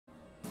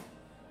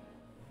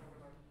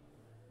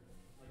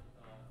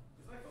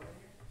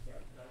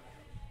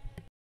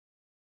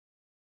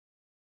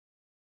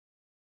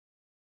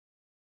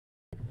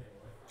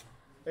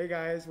Hey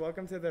guys,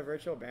 welcome to the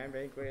virtual band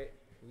banquet.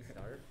 We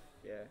start?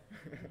 Yeah.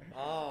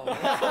 Oh.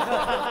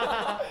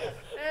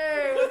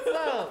 Hey, what's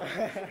up?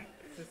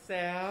 This is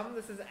Sam.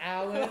 This is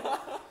Alan.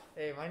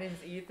 Hey, my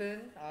name's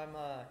Ethan. I'm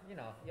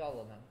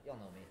y'all know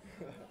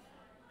me.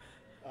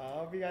 I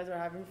hope you guys are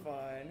having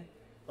fun.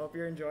 Hope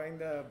you're enjoying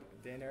the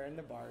dinner and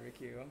the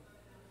barbecue.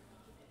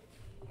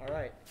 All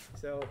right,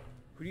 so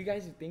who do you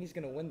guys think is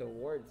gonna win the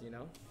awards?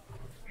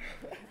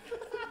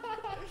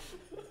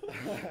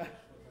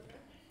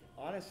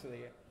 Honestly,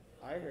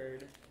 I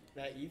heard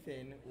that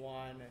Ethan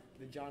won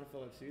the John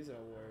Philip Sousa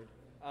Award.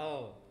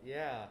 Oh,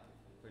 yeah.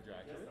 Did you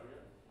actually?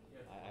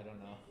 I don't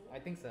know. I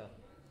think so.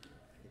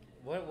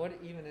 What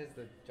even is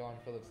the John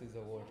Philip Sousa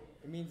Award?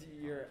 It means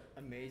you're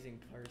an amazing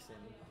person.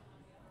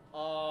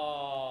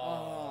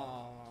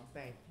 Oh.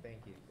 Thank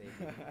you.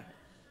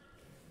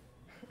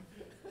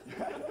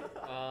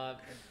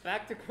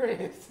 Back to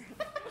Chris.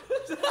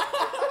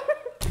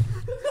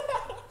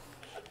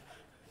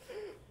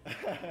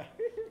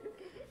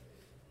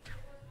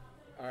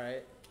 All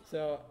right,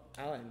 so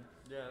Alan,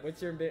 Yeah.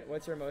 what's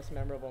your most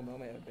memorable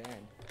moment of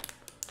band?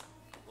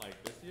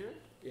 Like this year?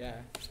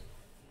 Yeah.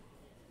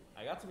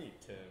 I got to meet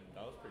Tim.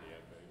 That was pretty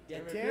epic. Yeah,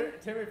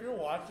 Tim, if you're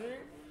watching,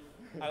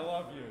 I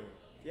love you.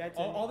 Yeah,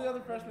 Tim. All the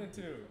other freshmen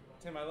too.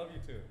 Tim, I love you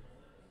too.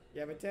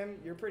 Yeah, but Tim,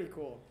 you're pretty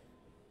cool.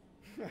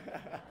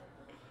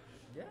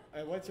 Yeah.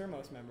 What's your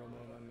most memorable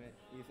moment,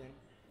 Ethan?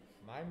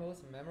 My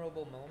most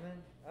memorable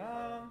moment?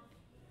 I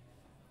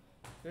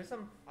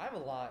have a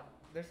lot.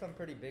 There's some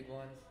pretty big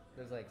ones.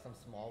 There's like some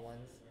small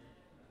ones.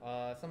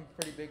 Some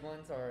pretty big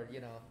ones are,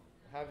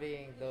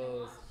 having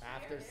those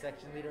after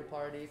section leader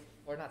parties,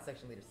 or not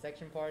section leader,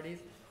 section parties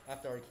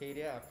after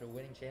Arcadia, after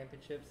winning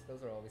championships.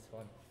 Those are always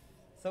fun.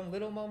 Some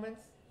little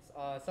moments.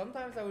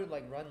 Sometimes I would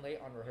like run late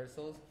on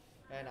rehearsals,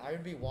 and I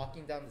would be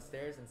walking down the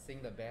stairs and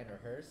seeing the band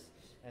rehearse,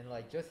 and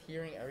like just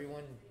hearing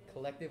everyone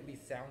collectively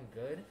sound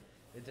good,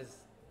 it just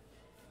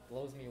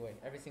blows me away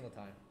every single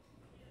time.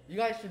 You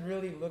guys should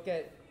really look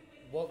at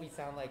what we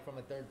sound like from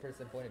a third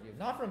person point of view,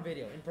 not from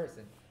video, in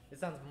person. It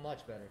sounds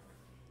much better.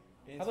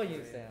 How about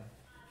you, Sam?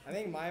 I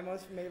think my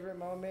most favorite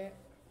moment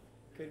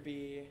could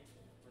be,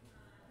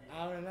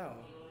 I don't know.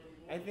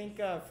 I think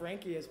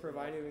Frankie has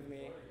provided with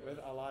me with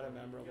a lot of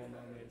memorable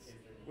moments.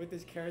 With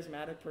his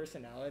charismatic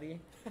personality,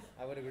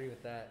 I would agree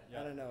with that.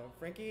 I don't know.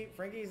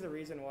 Frankie's the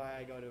reason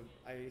why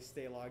I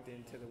stay logged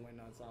into the Wind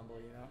Ensemble,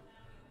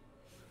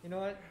 You know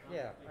what?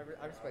 Yeah,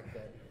 I respect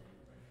that.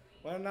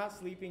 When I'm not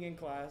sleeping in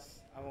class,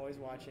 I'm always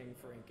watching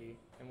Frankie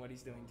and what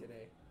he's doing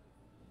today.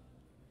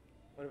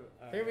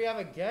 Here we have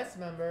a guest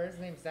member. His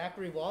name's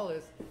Zachary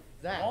Wallace.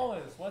 Zach.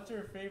 Wallace, what's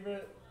your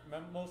favorite,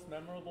 most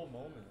memorable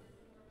moment?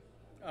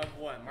 Of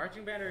what?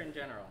 Marching band or in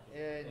general?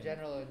 In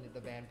general, in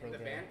the band program.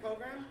 The band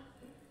program?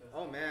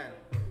 Oh man.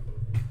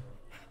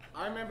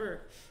 I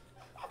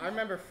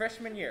remember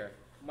freshman year,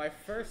 my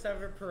first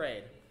ever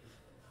parade.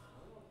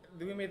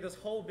 We made this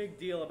whole big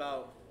deal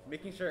about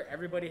making sure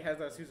everybody has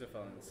their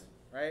sousaphones,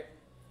 right?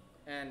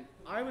 And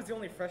I was the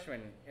only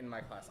freshman in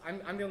my class.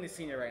 I'm the only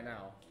senior right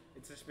now.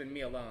 It's just been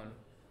me alone.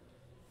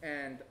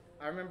 And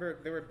I remember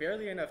there were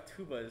barely enough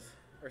tubas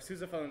or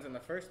sousaphones in the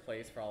first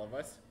place for all of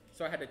us.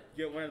 So I had to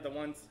get one of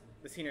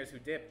the seniors who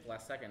dipped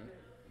last second.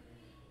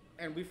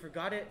 And we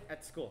forgot it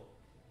at school.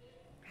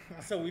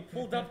 So we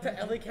pulled up to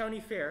LA County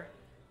Fair,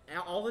 and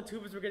all the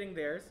tubas were getting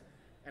theirs,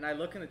 and I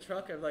look in the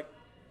truck, I'm like,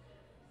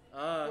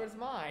 Where's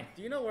mine?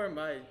 do you know where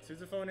my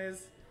sousaphone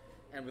is?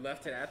 And we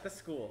left it at the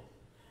school.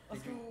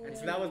 And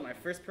so that was my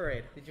first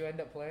parade. Did you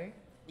end up playing?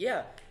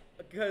 Yeah,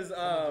 because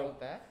Someone drove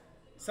back?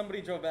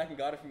 somebody drove back and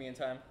got it for me in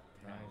time.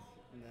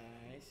 Nice.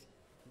 Nice.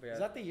 But yeah, Is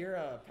that the year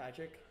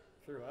Patrick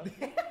threw up?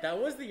 that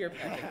was the year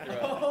Patrick threw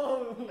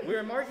up. We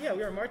were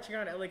marching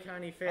around LA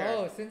County Fair.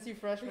 Oh, since you Hey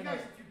freshmen guys,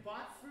 are... if you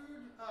bought food,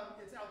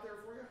 it's out there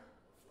for you.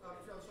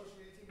 If you're on social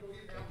media team, go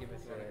get it now. Give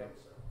us before we a- go,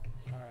 so.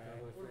 All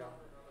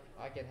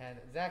right. I can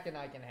handle... Zach and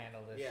I can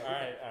handle this. Yeah. All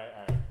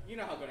right. You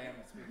know how good I am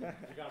at speaking.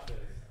 You got this.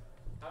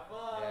 Have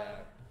fun.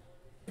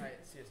 Yeah.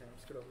 Alright, see you Sam.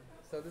 Scoot over.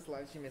 So this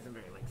live stream isn't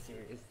very like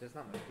serious. There's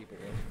not many people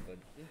watching, but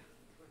yeah.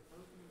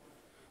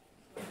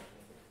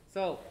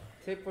 So,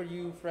 tip for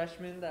you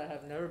freshmen that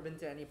have never been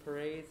to any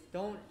parades: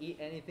 don't eat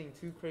anything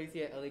too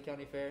crazy at LA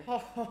County Fair.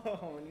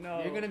 Oh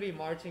no. You're gonna be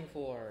marching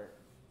for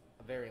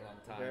a very long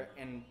time.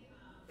 And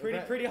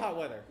pretty hot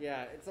weather.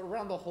 Yeah, it's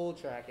around the whole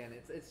track, and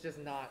it's just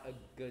not a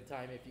good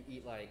time if you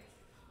eat like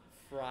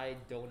fried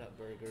donut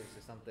burgers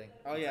or something.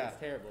 Oh It's- yeah, it's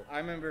terrible. I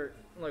remember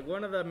like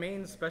one of the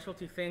main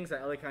specialty things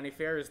at LA County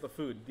Fair is the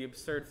food, the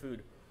absurd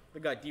food. They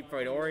got deep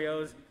fried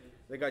Oreos,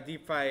 they got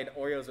deep fried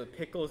Oreos with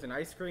pickles and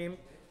ice cream,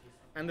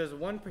 and there's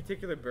one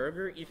particular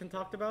burger Ethan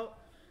talked about.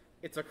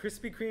 It's a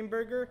Krispy Kreme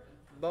burger,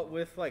 but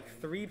with like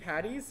 3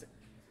 patties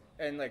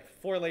and like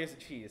 4 layers of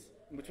cheese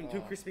between 2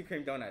 Oh. Krispy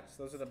Kreme donuts.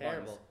 Those are the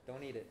Terrible. buns.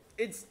 Don't eat it.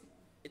 It's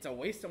a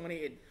waste of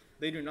money.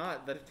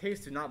 The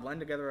tastes do not blend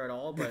together at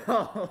all, but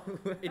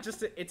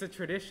it's a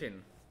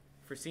tradition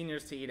for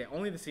seniors to eat it.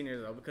 Only the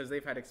seniors though, because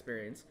they've had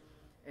experience.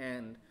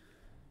 And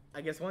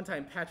I guess one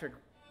time Patrick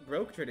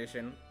broke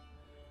tradition,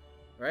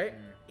 right?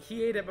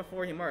 He ate it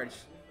before he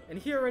marched, and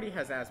he already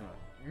has asthma,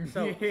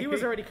 so he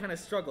was already kind of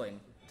struggling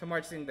to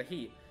march in the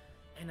heat.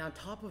 And on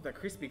top of the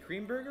Krispy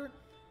Kreme burger,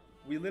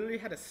 we literally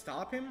had to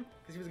stop him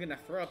because he was gonna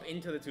throw up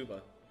into the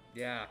tuba.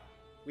 Yeah.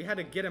 We had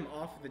to get him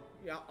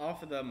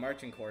off of the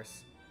marching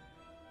course.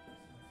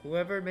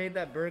 Whoever made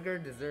that burger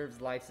deserves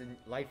life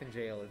in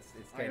jail. It's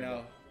I terrible.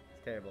 know.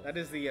 It's terrible. That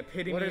is the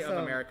epitome What are of some-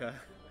 America.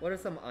 What are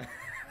some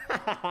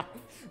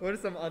what are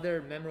some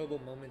other memorable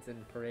moments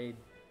in parade?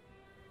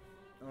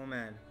 Oh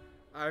man,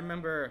 I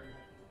remember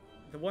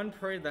the one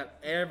parade that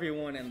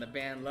everyone in the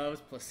band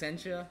loves,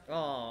 Placentia.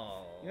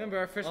 Oh. You remember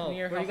our freshman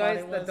year? For how you hot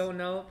guys it that was? don't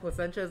know,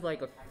 Placentia is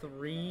like a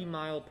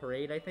 3-mile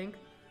parade, I think.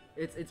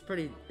 It's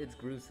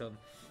gruesome.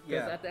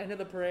 Because Yeah. at the end of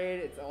the parade,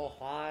 it's all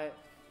hot.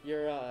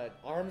 Your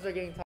arms are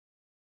getting tired.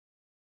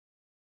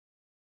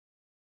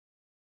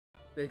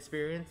 The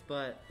experience,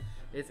 but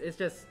it's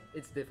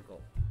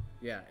difficult.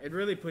 Yeah, it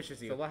really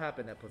pushes you. So what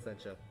happened at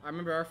Placentia? I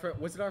remember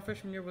was it our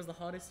freshman year was the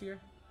hottest year?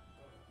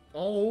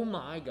 Oh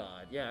my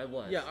God! Yeah, it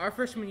was. Yeah, our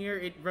freshman year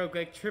it broke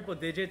like triple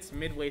digits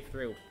midway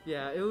through.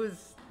 Yeah,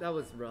 that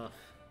was rough.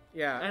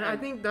 Yeah, And I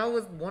think that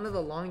was one of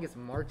the longest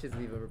marches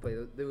we've ever played.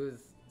 It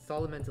was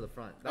Solid Men to the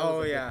Front. That Oh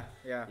was a yeah,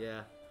 big- yeah.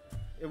 Yeah.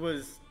 It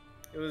was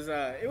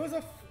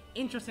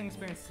interesting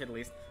experience to say the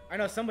least. I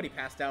know somebody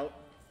passed out.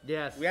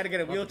 Yes. We had to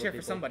get a multiple wheelchair for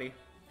people. somebody.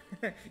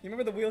 You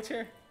remember the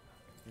wheelchair?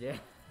 Yeah.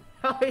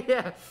 Oh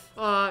yeah.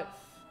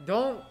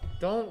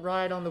 Don't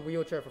ride on the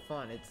wheelchair for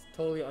fun. It's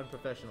totally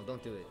unprofessional.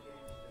 Don't do it.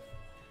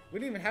 We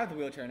don't even have the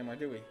wheelchair anymore,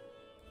 do we?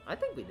 I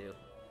think we do.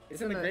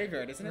 It's in the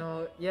graveyard, isn't it?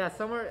 No, yeah,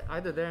 somewhere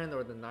either there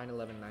or the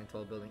 911,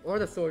 912 building, or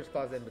the storage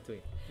closet in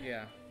between.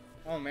 Yeah.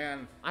 Oh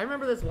man. I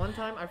remember this one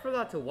time. I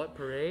forgot to what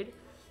parade,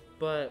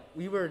 but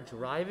we were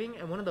driving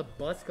and one of the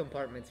bus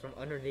compartments from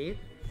underneath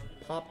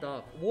popped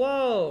off.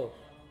 Whoa!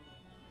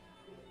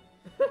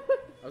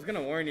 I was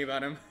gonna warn you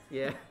about him.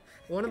 Yeah.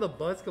 One of the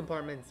bus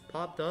compartments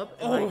popped up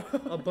and Oh.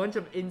 like a bunch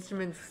of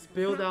instruments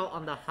spilled out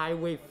on the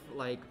highway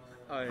Oh,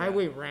 yeah.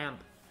 highway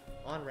ramp.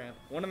 On ramp.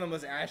 One of them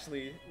was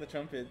Ashley, the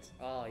trumpet.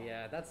 Oh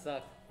yeah, that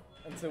sucked.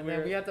 And so And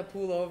then we had to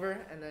pull over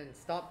and then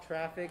stop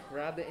traffic,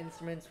 grab the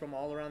instruments from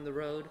all around the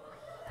road.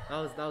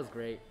 That was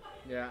great.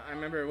 Yeah, I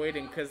remember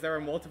waiting because there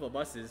were multiple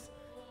buses,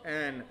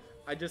 and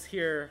I just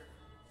hear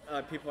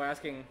people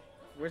asking,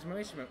 "Where's my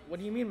instrument? What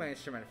do you mean my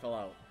instrument fell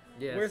out?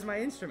 Yes. Where's my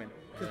instrument?"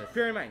 Because Yes.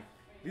 bear in mind,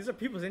 these are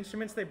people's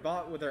instruments they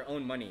bought with their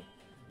own money.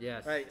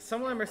 Yes. Right?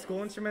 Some of them are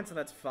school instruments, and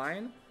that's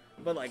fine.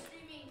 But like,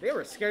 they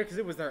were scared because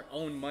it was their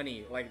own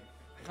money. Like,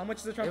 how much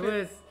is the It trumpet?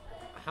 was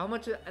how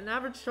much an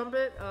average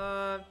trumpet?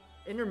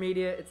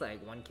 Intermediate, it's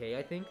like 1K,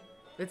 I think.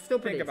 It's still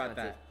pretty Think about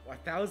expensive.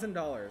 that.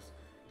 $1,000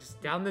 Just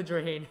down the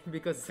drain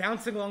because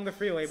bouncing along the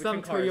freeway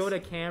some between cars.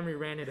 Toyota Camry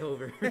ran it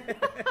over.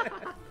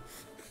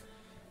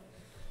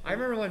 I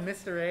remember when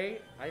Mr. A,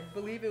 I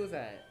believe it was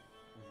at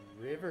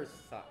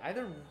Riverside,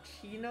 either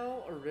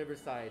Chino or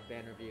Riverside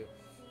banner view,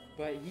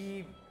 but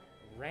he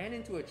ran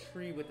into a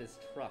tree with his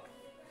truck,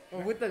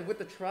 or with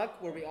the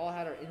truck where we all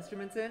had our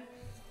instruments in.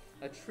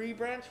 A tree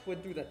branch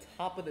went through the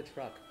top of the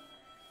truck.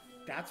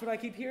 That's what I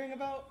keep hearing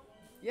about.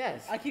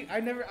 Yes, I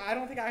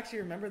don't think I actually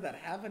remember that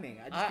happening.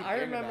 I just keep I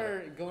hearing about remember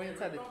it. going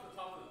inside the.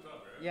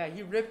 Yeah,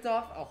 he ripped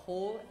off a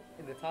hole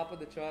in the top of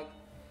the truck.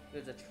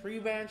 There's a tree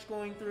branch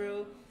going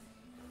through.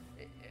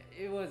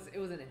 It was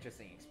an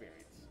interesting experience.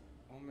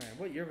 Oh man,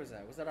 what year was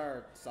that? Was that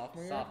our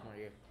sophomore year? Sophomore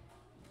year.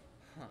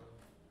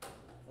 Huh.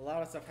 A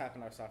lot of stuff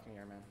happened our sophomore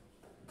year, man.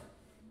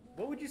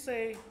 What would you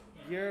say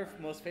your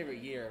most favorite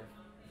year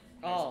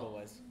of high school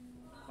was?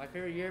 My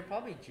favorite year,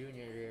 probably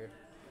junior year.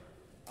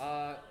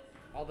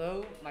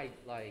 Although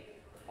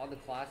all the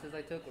classes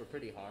I took were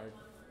pretty hard,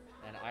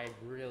 and I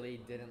really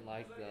didn't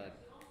like the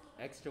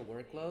extra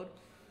workload.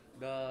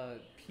 The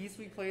piece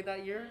we played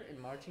that year in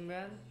marching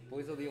band,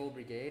 Boys of the Old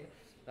Brigade,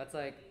 that's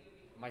like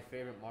my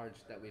favorite march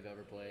that we've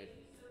ever played.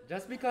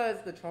 Just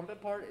because the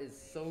trumpet part is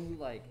so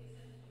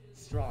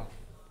strong,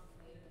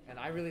 and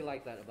I really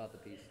like that about the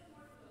piece.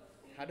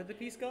 How did the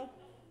piece go?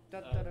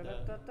 At the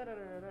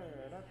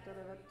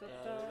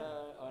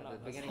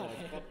beginning it was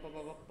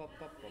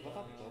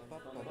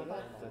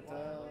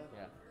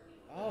yeah.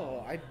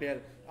 Oh,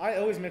 I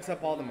always mix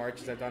up all the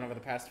marches I've done over the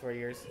past 4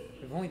 years.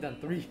 We've only done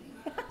 3.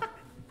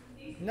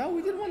 No,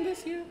 we did one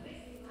this year.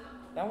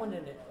 That one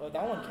didn't. Oh,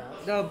 that one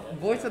counts. No,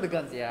 Voice of the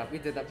Guns, yeah, we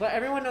did that. But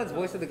everyone knows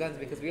Voice of the Guns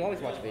because we always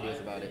watch videos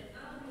about it.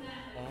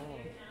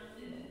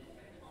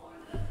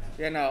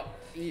 Yeah, no.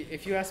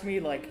 If you ask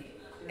me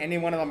any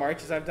one of the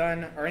marches I've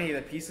done or any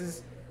of the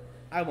pieces,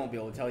 I won't be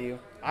able to tell you.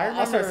 I'll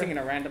start remember- singing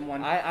a random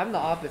one. I'm the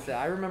opposite.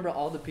 I remember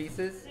all the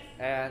pieces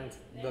and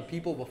the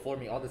people before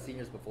me, all the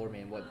seniors before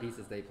me, and what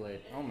pieces they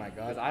played. Oh my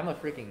Because god. I'm a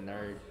freaking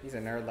nerd. He's a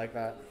nerd like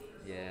that.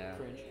 Yeah.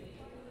 Cringe.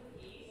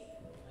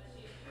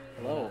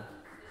 Hello.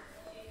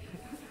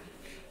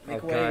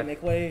 Make Oh, way, God.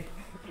 make way.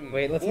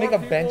 Wait, let's make a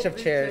bench of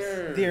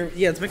chairs. Dear,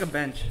 yeah, let's make a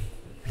bench.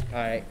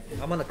 Alright,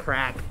 I'm on the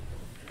crack.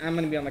 I'm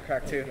gonna be on the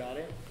crack too. Got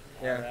it.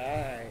 Yeah.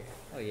 Alright.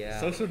 Oh, yeah.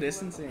 Social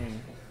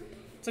distancing.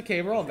 It's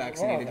okay, we're all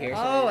vaccinated here.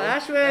 Oh,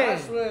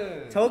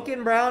 Ashwin!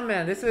 Token Brown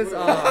Man, this is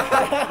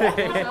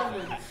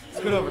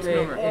Scoot over, scoot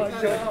over.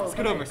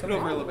 Scoot over, scoot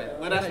over a little bit.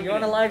 Let us. You're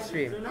on a live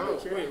stream. Oh,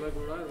 wait, look,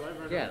 we're live right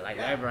now. Yeah, like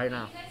live right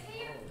now.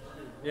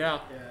 Yeah.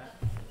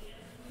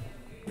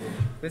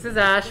 This is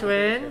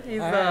Ashwin.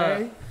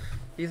 Hi.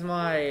 He's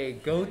my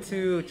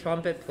go-to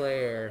trumpet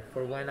player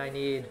for when I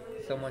need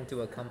someone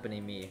to accompany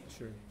me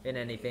in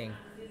anything,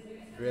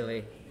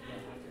 really.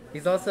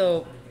 He's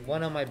also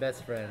one of my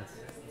best friends.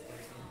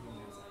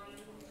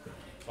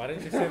 Why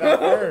didn't you say that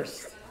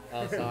first?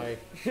 Oh, sorry.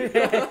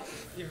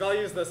 He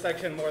values the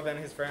section more than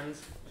his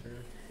friends.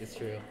 It's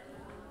true.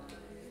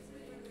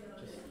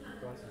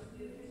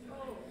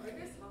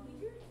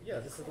 Yeah,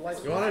 this is the live You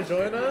stream. want to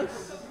join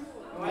us?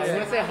 You want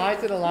to say hi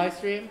to the live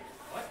stream?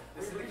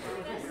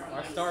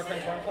 Our star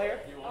French horn player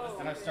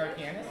and our star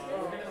pianist.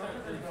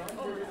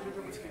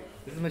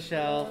 This is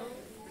Michelle.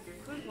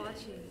 Who's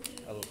watching?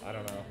 I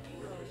don't know.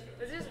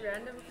 Is this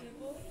random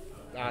people?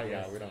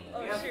 Yeah, we don't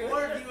know. Oh, shoot.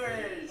 4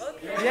 viewers.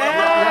 Okay.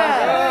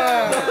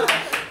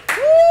 Yeah!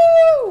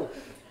 Woo!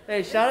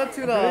 Hey, shout out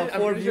to the I'm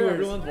 4 pretty sure viewers.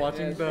 everyone's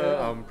watching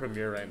the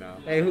premiere right now.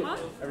 Hey, who?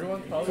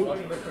 Everyone's probably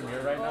watching the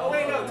premiere right now.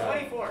 Wait, no,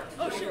 24.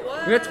 Oh, shoot,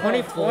 what? We're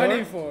 24.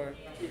 24.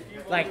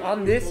 Like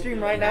on this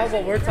stream right now,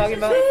 what we're talking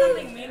about. Say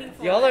something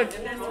meaningful. Y'all are. And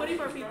there's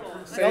 24 people.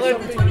 Y'all are.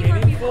 24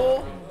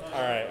 people.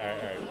 Alright.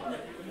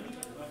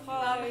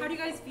 How do you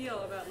guys feel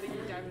about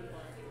leaving Diamond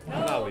Bar?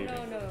 I'm not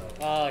leaving. No.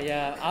 Oh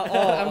yeah.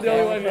 I'm the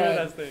only one here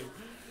that's thing.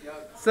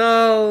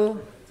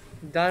 So,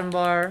 Diamond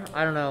Bar,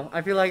 I don't know.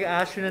 I feel like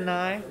Ashton and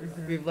I,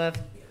 we've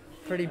left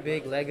pretty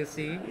big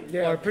legacy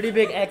or pretty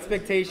big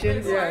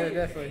expectations. Yeah,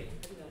 definitely.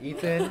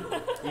 Ethan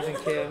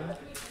Kim,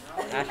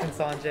 Ashton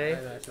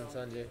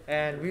Sanjay,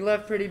 and we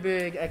left pretty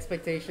big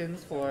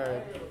expectations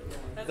for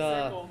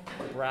the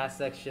brass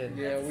section.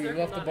 Yeah, we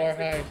left the bar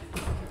high.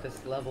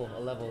 This a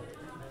level.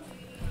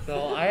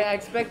 So I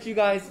expect you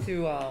guys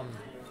to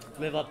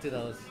live up to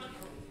those.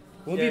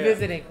 We'll be Yeah.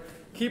 visiting.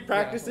 Keep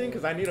practicing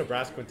because I need a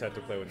brass quintet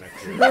to play with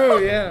next year. True,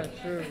 yeah,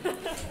 true.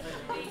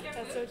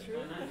 That's so true.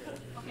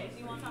 Okay, do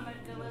you want someone to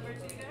deliver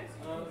to you guys?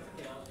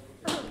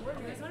 Where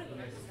do you guys want to go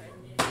next time?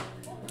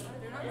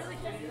 They're not really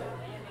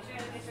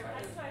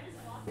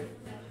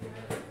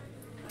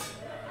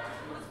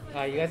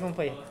You guys want to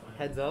play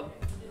heads up?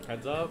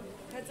 Heads up.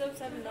 Heads up,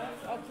 7 up.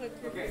 I'll click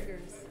your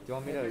fingers. Do you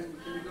want me to?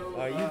 Can we go,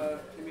 Are you?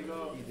 can we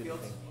go You did the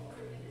fields? thing.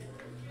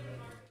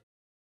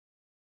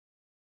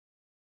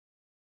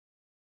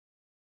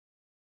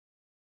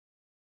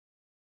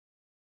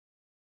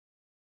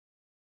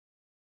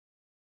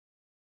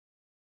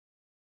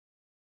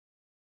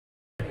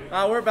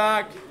 We're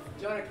back.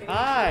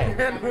 Hi.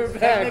 And we're back.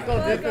 Technical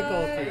Bye,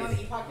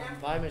 difficulties.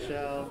 Bye,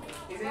 Michelle.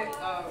 Is it,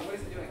 what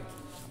is it doing?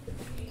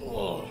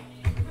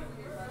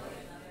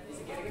 Is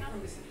it getting it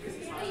from this? Because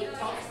it's not.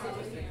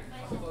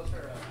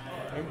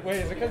 Wait,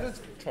 is it because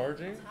it's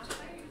charging? Is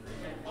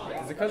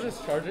it because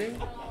it's charging?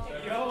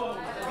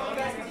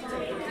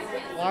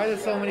 Why are there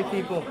so many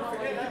people?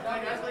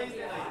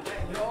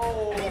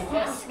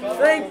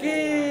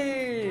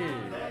 Frankie!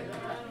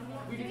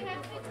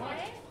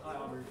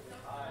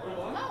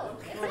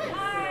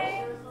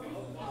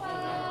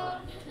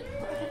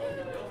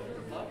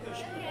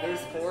 There's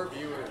 4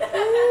 viewers.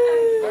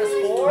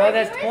 No,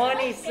 that's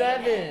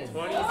 27. 27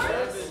 now.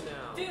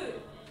 Dude,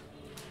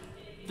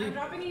 I'm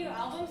dropping a new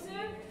album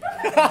soon.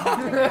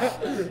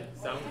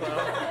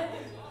 SoundCloud.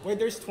 Wait,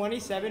 there's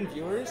 27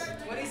 viewers?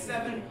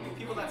 27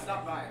 people that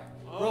stopped by.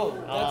 Bro,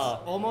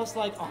 that's almost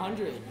like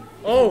 100.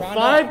 Oh, Round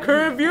 5 up.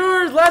 current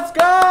viewers. Let's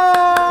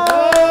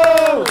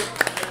go! Is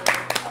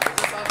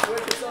this on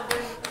Twitch or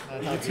something?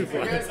 YouTube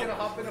You guys gonna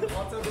hop in a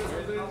hot tub or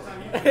something?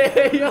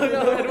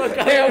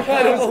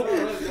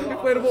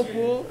 Inflatable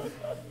pool.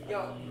 Yo,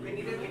 we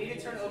need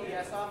to turn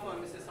OBS off on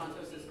Mrs.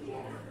 Santos's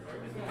pool.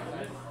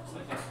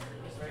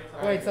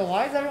 Wait, so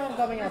why is everyone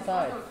coming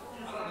outside?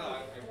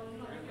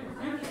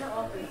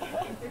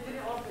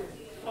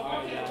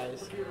 Alright,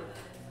 guys.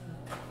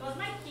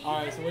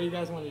 Alright, so what do you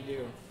guys want to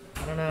do?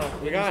 I don't know.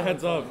 We got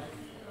heads up.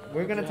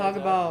 We're gonna talk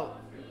about.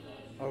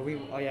 Oh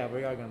yeah,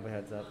 we are gonna play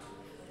heads up.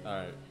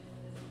 Alright.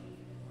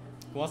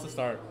 Who wants to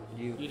start?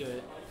 You. You do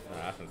it.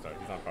 Ashton start.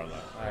 He's not far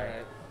left.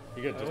 Alright.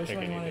 You could just Which pick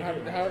one you anything. want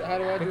to do? How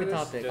do I Pick do a this?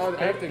 topic. Just Oh, I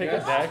have to pick a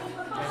guess? deck.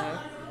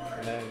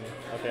 And then,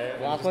 okay. and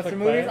just Blockbuster click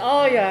movies? play.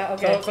 Oh yeah.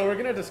 Okay. So we're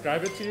gonna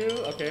describe it to you,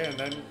 okay, and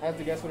then I have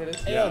to guess what it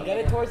is? Hey, yo, get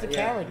it towards the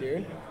camera,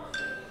 dude.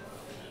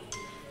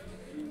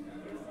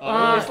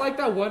 it's like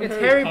that one. It's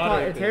Harry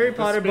Potter. It's thing, Harry the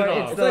Potter, but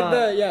spin-off. it's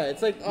the yeah,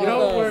 it's like, You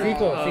know where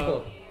sequel.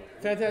 Sequel.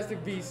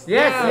 Fantastic Beasts.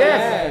 Yes.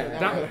 Yes.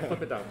 Down,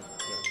 flip it down.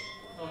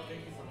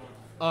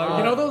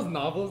 You know those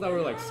novels that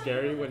were like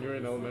scary when you were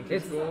in elementary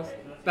It's schools?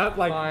 That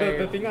like fire.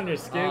 the thing on your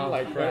skin, Oh,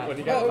 like right crap. when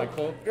you get like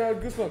cold.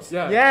 Goosebumps.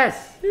 Yeah.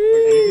 Yes. And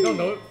if you don't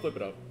know it, flip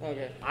it up.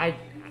 Okay.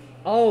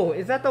 Oh,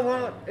 is that the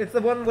one? It's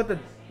the one with the.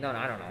 No,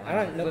 I don't know. I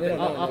don't know. Flip They it.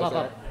 don't know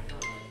Up.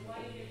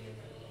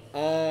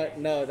 what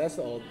no, that's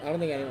old. I don't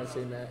think anyone's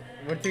seen that.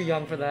 We're too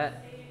young for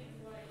that.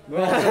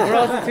 We're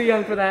also too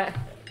young for that.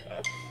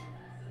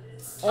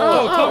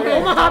 Oh,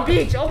 Omaha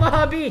Beach.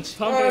 Omaha Beach.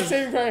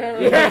 Saving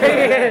Private Ryan.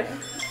 Yeah.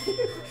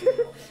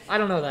 I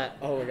don't know that.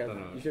 Oh my Don't know.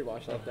 god, you should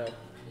watch that though.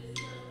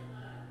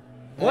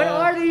 What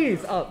are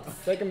these? Oh,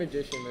 It's like a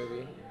magician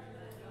movie.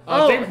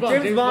 oh, James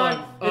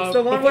Bond. It's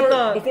the one with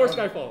the. before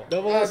Skyfall.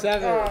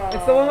 007.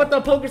 It's the one with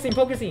the poker scene.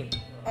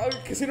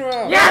 Casino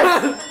Royale.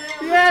 Yes!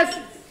 Yes!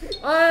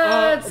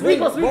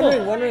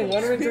 Sweeple. One ring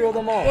to rule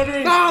them all.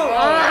 Wondering.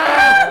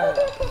 Ah!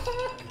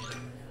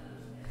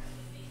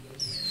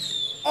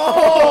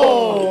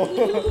 Oh!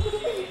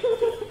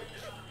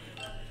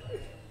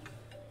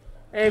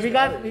 Hey, we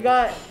got four. He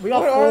got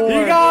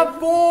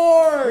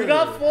 4! We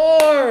got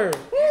 4!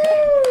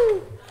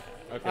 Woo!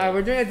 Okay. Alright,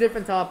 we're doing a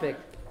different topic.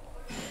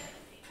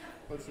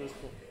 What's this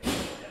for?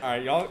 All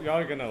right, y'all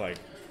are gonna like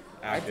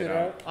act it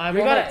out. Alright, You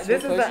we wanna got it. switch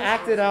This is the places?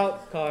 acted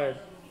out card.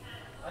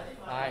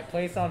 Alright,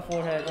 place on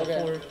forehead. Okay.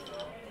 Forward.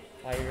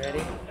 Are you ready?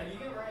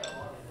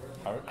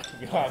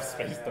 We don't have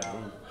space to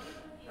move.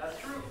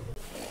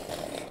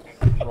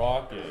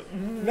 Rocket.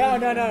 No,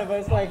 but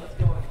it's like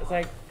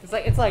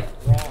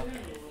rock.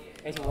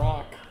 it's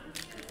rock.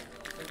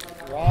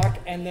 Rock,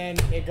 and then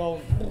it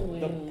goes,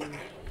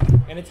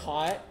 and it's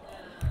hot,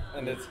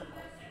 And it's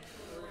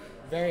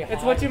very hot.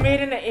 It's what you made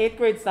in the 8th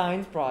grade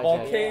science project.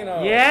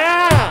 volcano.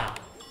 Yeah!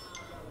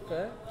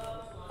 Okay.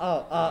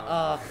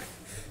 Oh,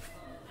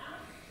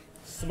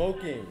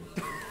 Smoking.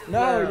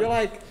 No, you're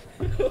like,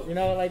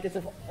 like it's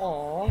a,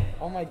 oh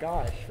my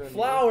gosh.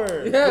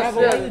 Flower. Yes, Yeah, but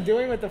what yeah. are you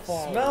doing with the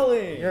flower?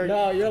 Smelling.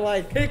 You're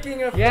like,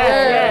 Picking a flower.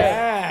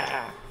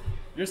 Yes.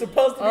 You're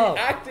supposed to be Oh.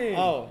 acting.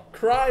 Oh.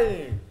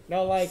 Crying.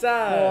 no, like,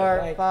 Sad. 4,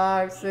 like-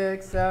 5,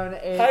 6, 7,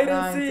 8, Hide and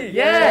 9, seek. 10.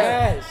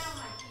 Yes! yes.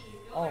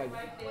 Oh,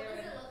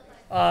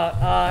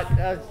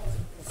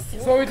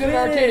 So we did in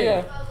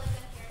Arcadia.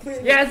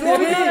 Yes!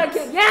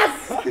 Yes!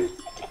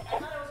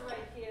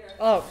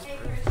 Oh,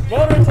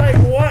 Motor type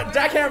what?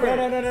 Jackhammer.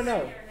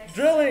 no.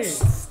 Drilling.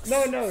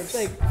 No, it's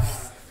like,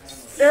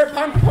 Air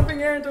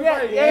pumping air into a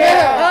pipe.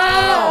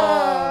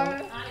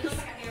 yeah!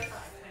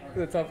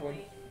 The tough one.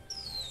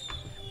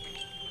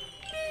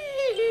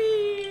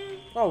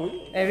 oh,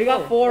 Hey, we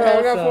got 4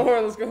 Yeah, we also. got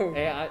 4. Let's go.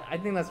 Hey, I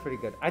think that's pretty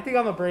good. I think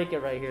I'm gonna break it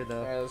right here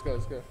though. Alright,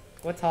 let's go.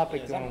 What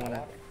topic do I want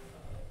to?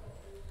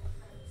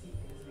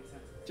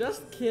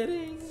 Just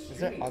kidding. Is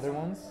there other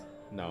ones?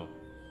 No.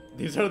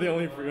 These are the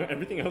only free.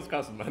 Everything else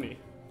costs money.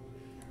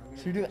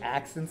 Should we do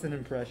accents and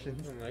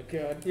impressions? Oh my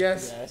god.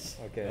 Yes. yes.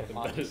 Okay.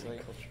 Obviously.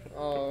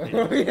 Oh,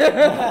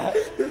 yeah.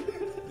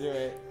 Do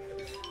it.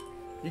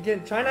 You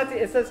can try not to.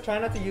 It says try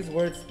not to use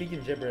words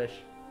speaking gibberish.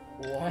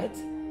 What?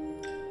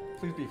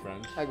 Please be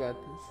French. I got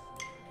this.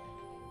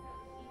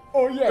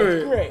 Oh yeah,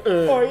 it's great.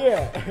 Oh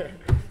yeah.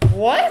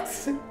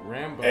 What?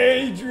 Rambo.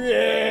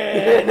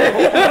 Adrian.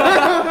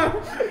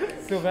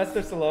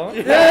 Sylvester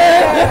Stallone?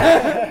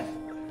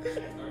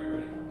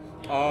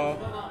 Uh,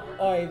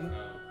 Oh,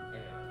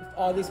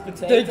 all these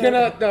potatoes. They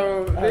cannot,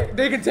 though.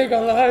 They can take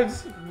our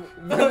lives.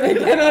 But they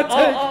cannot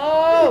take.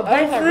 Oh,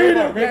 I'm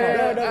freedom.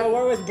 Braveheart. No,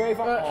 where was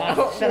Braveheart?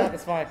 Oh, shut up,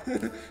 it's fine.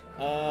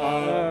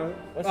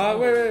 What's the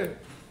Wait.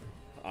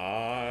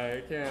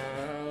 I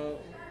can't.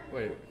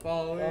 Wait.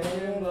 Falling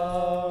in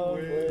love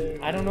with-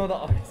 I don't know the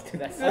artist to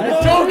that It's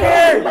song.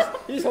 Joker!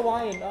 He's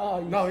Hawaiian. Oh,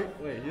 No,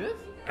 wait, he is?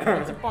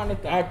 Once upon a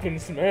time. I can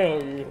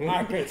smell you.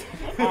 I could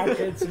smell you.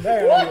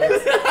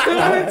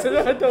 That's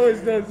what I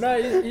always does.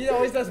 No, he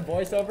always does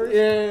voiceovers.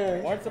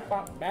 Yeah. Once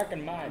upon back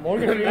in mind.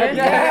 Morgan Freeman?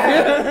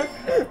 Yeah.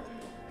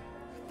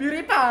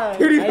 PewDiePie.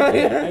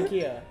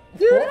 IKEA.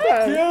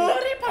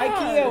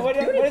 IKEA. What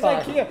is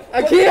IKEA?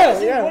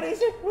 IKEA, yeah. What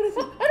is it?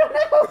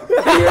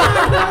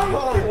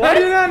 Why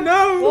do you not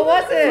know? What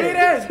was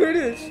it?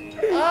 Swedish.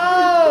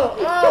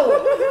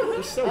 Oh.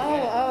 You're so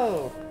bad.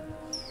 Oh.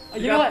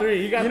 You got know what?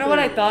 3. You got You know 3. what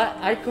I thought?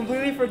 I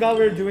completely forgot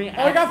we were doing.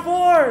 Oh, I got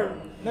 4.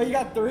 No, you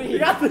got 3. You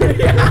got 3. You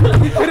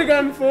could have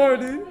gotten 4,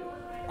 dude.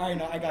 Alright,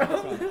 no, I got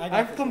this one.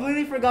 I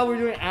completely forgot we were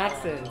doing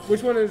accents.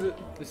 Which one is it?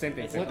 The same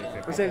thing.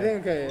 The same thing?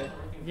 Okay, yeah.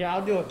 Yeah,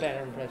 I'll do a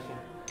better impression.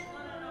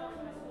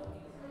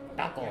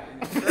 Taco.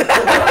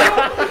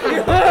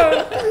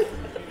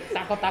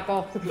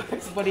 Taco.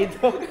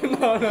 Burrito.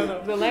 No.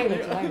 The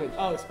language.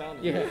 Oh,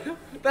 Spanish. Yeah.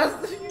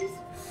 That's.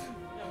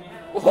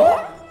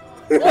 What?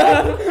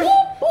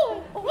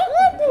 What am I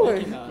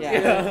doing?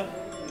 Yeah.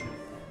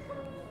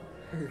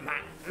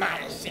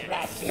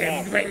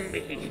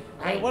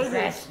 What is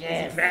this?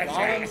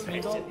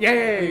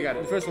 Yeah, you got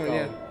it. The first one,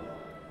 yeah.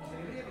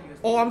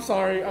 Oh, I'm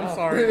sorry. I'm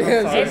sorry. Hey,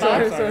 I'm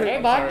sorry.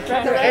 bud.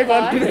 Hey,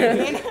 bud.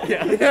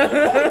 Hey,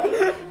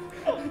 bud.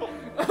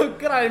 Oh,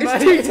 good eye,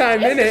 it's tea time,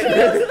 innit?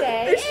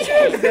 It's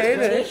Tuesday,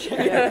 innit?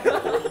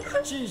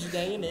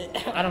 Tuesday, innit?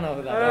 I don't know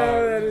who that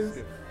Oh, is. that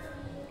is.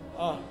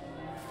 Oh.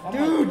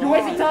 Dude, you're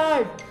wasting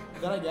time.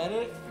 Did I get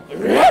it?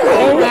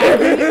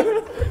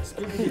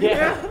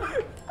 Yeah.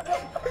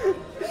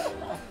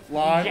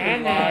 Live,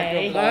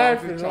 Jenny. live,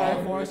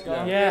 Forrest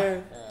Gump.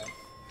 Yeah.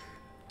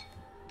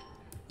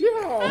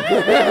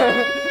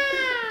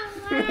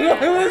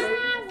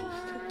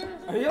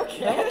 Are you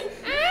okay?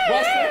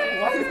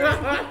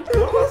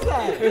 What was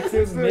that?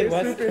 It's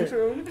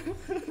Midwestern.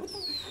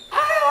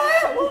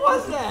 What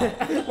was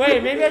that?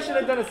 Wait, maybe I should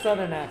have done a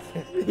southern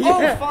accent.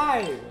 Oh,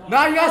 5.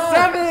 Now you got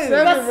 7! You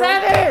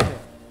got 7!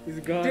 He's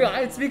gone. Dude,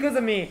 it's because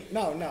of me.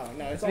 No.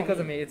 It's because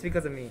of me. It's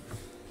because of me.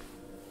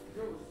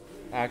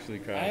 I actually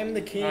I cried. am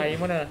the king. Alright, you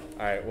wanna?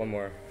 Alright, one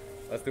more.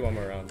 Let's do one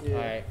more round. Yeah.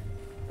 Alright.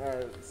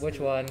 Alright. Which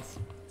ones?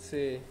 Let's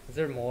see. Is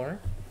there more?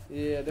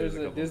 Yeah, there's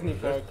a a couple Disney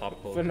more. There's park.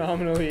 pop culture.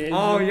 Phenomenally Asian.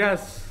 Oh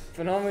yes,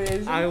 Phenomenally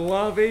Asian. I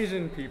love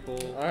Asian people.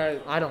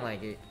 Alright. I don't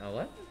like it. Oh,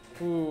 what?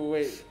 Ooh,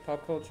 wait.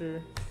 Pop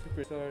culture.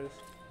 Superstars.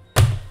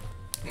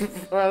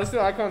 Alright, let's do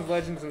icons,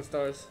 legends, and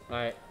stars.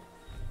 Alright.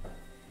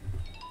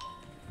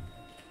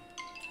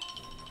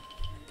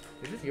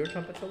 Is this your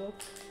trumpet solo?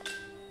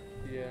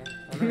 Yeah.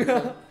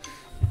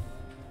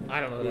 I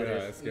don't know who Yeah, that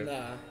is. it's good.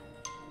 Nah.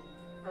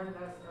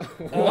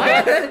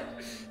 What?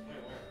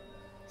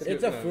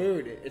 It's a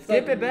food. It's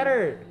Skip like, it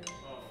better.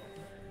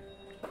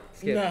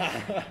 Skip. Nah.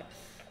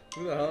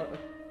 Who the hell?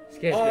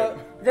 Skip.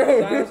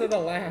 Bro, Silence of the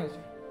Lambs.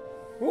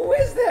 Who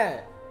is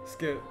that?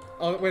 Skip.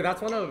 Oh wait,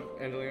 that's one of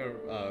Angelina.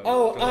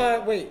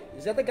 Wait.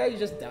 Is that the guy who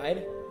just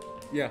died?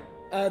 Yeah.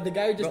 The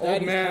guy who just The died. old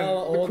He's man,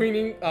 hella The old.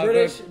 Queening.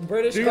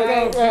 British Dude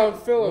guy.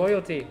 of- Philip.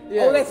 Royalty.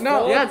 Yeah. Oh, that's No,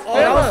 Philip? yeah, it's Oh,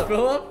 Philip. That was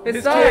Philip. His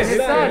His son.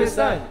 kid. His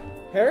son.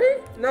 Harry?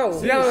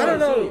 No. Yeah, I don't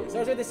know.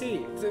 Starts with the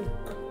C. It's a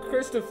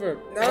Christopher.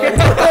 No.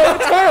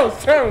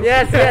 Charles.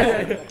 Yes,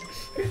 yes.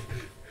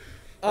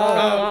 The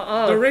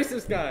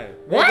racist guy.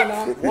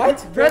 What?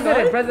 What?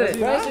 President.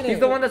 President. He's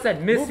the one that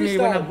said, "Miss me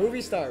when I'm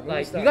movie star.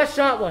 like." He got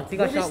shot once. He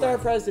got movie shot star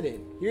once. president.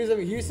 He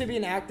used to be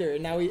an actor,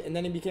 and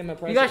then he became a He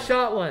president. got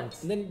shot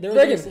once. And then there was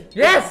Reagan. this-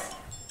 Yes.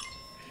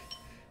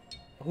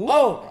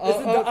 Oh,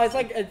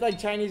 it's like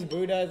Chinese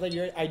Buddha. It's like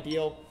your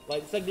ideal,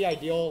 like it's like the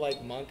ideal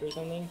like monk or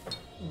something.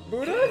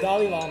 Buddha?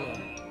 Dalai Lama.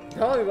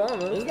 Dalai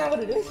Lama. Isn't that what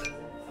it is?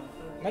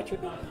 Am I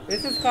tripping?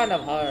 This is kind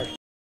of hard.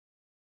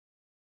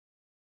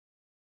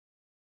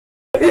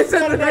 He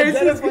said the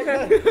racist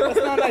That's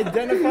guy. not an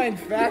identifying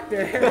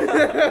factor.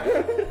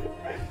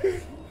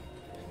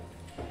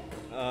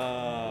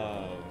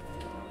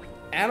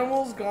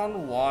 Animals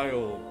Gone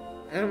Wild.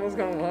 Animals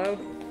Gone Wild.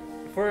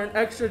 For an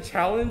extra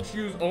challenge,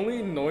 use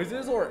only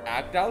noises or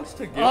act outs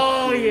to give.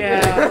 Oh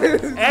yeah.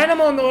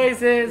 Animal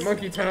noises.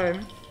 Monkey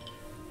time.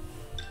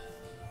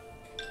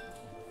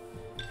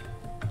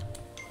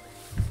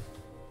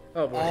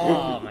 Oh boy.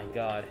 Oh my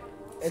god.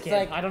 It's Skip.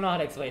 like I don't know how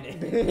to explain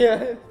it.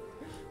 Yeah.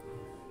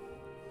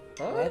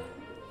 what?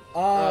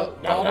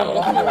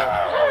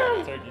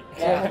 Turkey.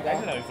 Yeah.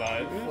 That's how I saw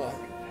it.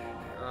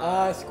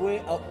 Fuck.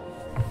 Squid. Oh.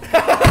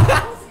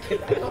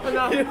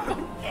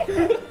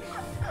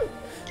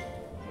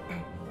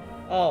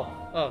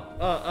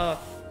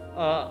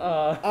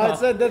 It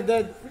said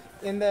the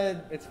in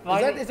the. It's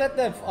Is that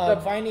the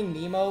Finding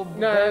Nemo?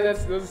 No,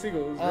 that's those are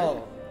seagulls. Right?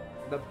 Oh.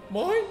 The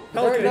Mine?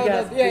 Pelican, No,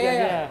 yes,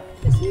 yeah.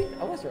 See,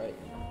 I was right.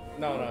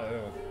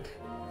 No.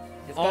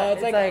 It's,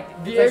 it's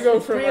like Diego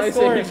it's from Ice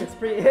prehistoric. Age. It's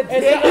pre. It's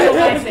Diego the from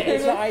Ice Ice Age. Age.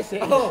 It's the Ice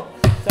Age. Oh.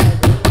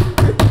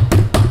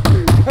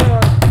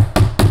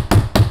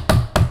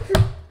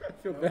 I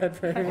feel bad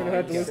for anyone who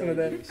had to listen to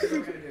that.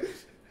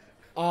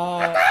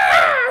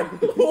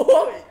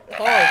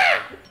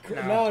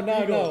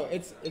 No.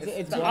 It's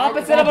The black.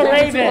 opposite of a You're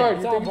thinking raven. too hard.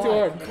 It's You're all thinking too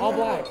black. hard. All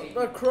black.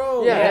 The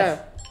crow.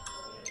 Yes.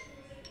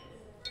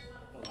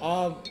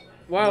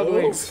 Wild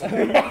Wings.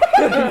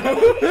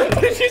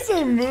 Did you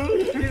say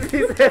moon?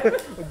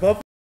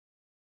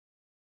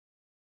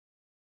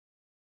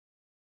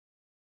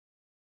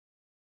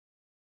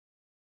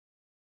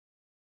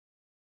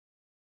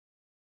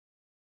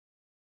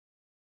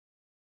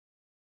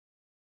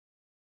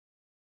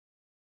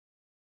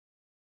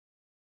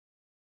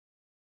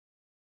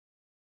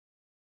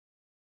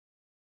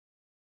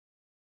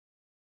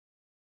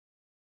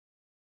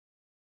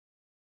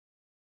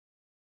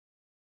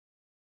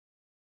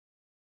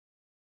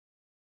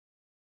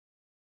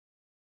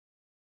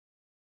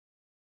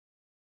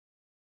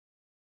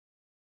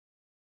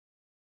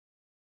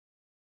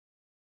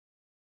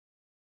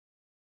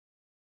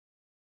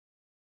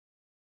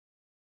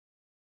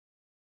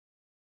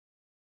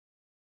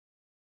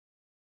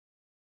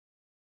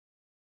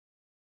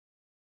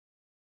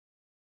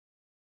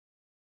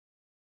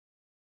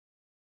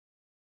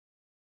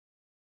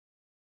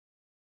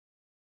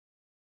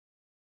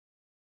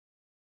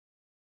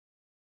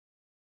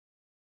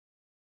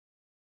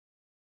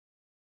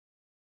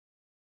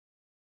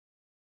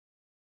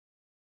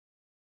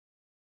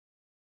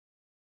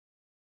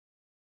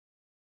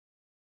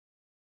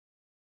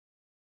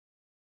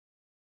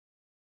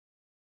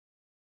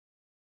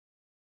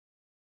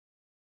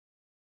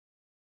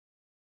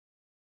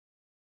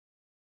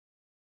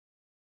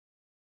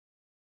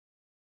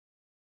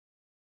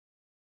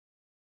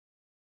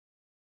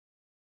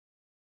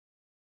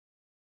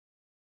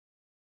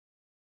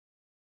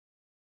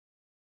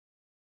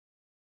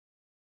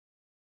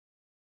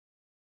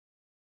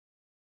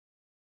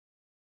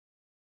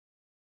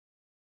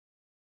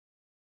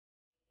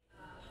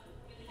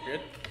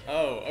 Good.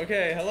 Oh,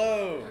 okay.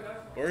 Hello.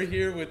 We're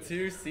here with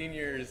two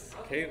seniors,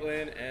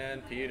 Caitlin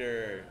and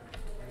Peter.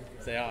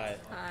 Say hi.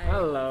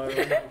 Hello.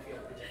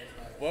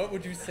 What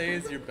would you say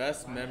is your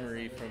best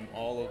memory from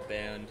all of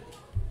band,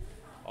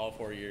 all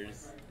 4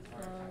 years?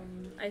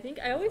 I think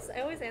I always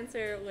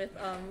answer with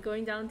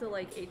going down to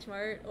like H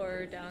Mart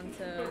or down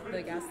to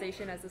the gas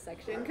station as a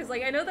section, because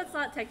like I know that's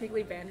not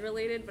technically band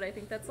related, but I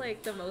think that's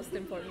like the most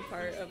important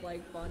part of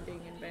like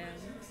bonding in band.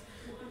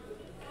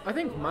 I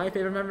think my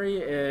favorite memory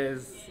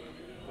is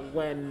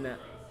when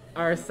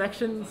our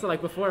section, so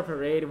like before a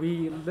parade,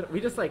 we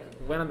just like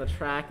went on the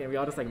track and we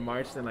all just like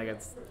marched and like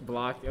it's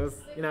blocked. It was,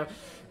 you know,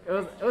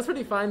 it was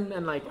pretty fun,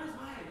 and like,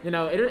 you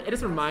know, it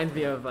just reminds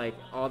me of like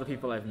all the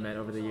people I've met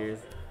over the years.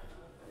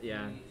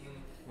 Yeah.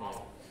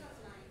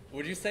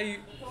 Would you say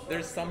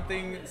there's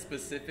something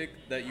specific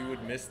that you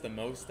would miss the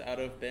most out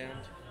of band?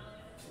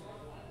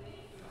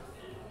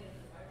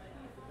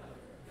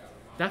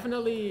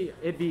 Definitely,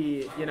 it'd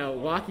be, you know,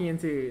 walking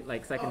into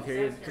like second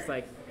period, just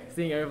like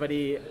seeing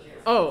everybody.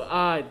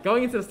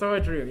 Going into the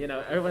storage room, you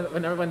know,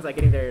 when everyone's like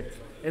getting their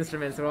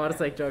instruments, we're all just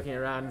like joking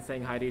around and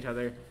saying hi to each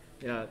other.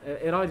 You know,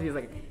 it always is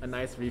like a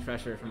nice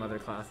refresher from other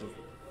classes.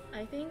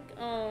 I think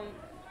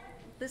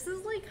this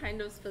is like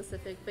kind of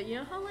specific, but you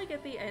know how like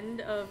at the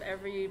end of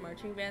every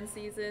marching band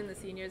season, the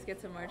seniors get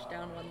to march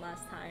down one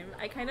last time?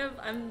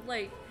 I'm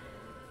like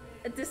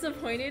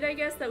disappointed, I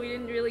guess, that we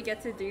didn't really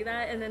get to do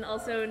that. And then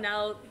also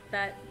now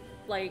that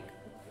like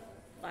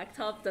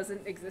Blacktop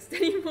doesn't exist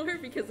anymore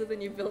because of the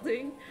new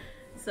building.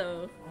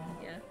 So,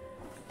 yeah.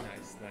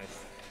 Nice.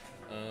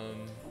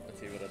 Let's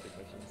see, what other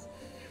questions?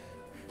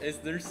 Is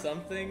there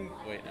something...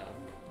 Wait,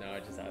 no, I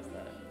just asked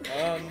that.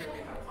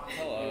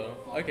 Hello.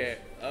 Okay,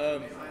 I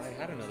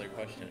had another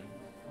question.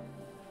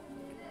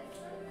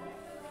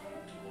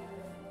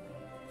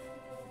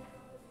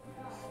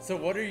 So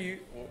where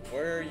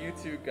are you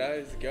two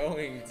guys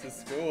going to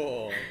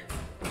school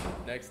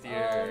next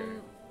year?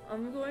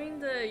 I'm going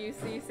to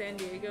UC San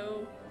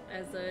Diego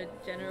as a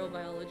general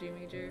biology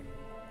major.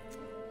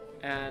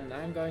 And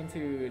I'm going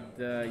to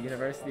the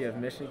University of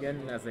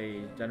Michigan as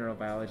a general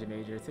biology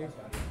major too.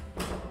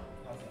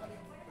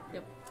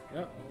 Yep.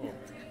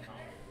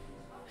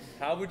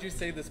 How would you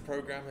say this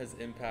program has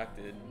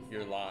impacted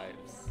your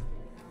lives?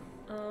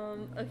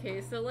 Okay,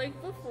 so like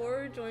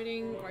before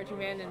joining marching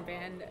band and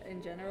band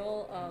in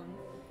general,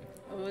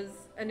 it was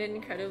an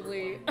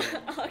incredibly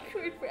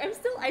awkward.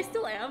 I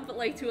still am, but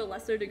like to a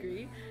lesser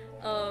degree.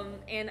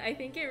 And I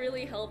think it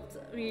really helped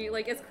me,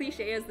 like as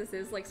cliche as this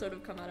is, like sort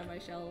of come out of my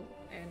shell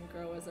and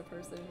grow as a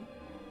person.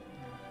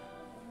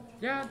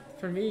 Yeah,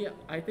 for me,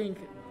 I think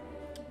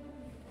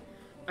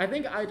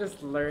I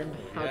just learned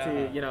how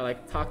to, you know,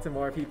 like talk to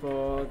more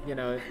people, you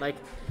know, like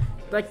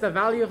the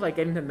value of like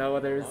getting to know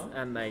others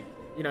and like,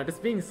 you know,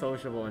 just being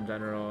sociable in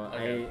general.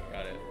 Okay,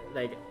 got it.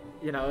 Like,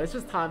 you know, it's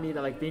just taught me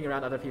that like being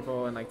around other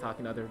people and like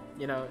talking to other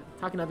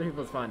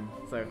people is fun.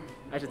 So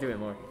I should do it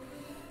more.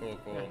 Cool.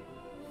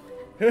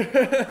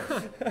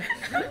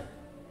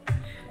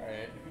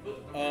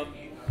 Alright.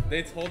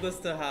 They told us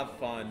to have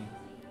fun.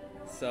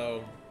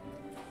 So,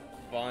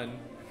 fun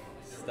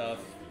stuff.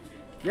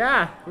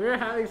 Yeah, we were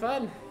having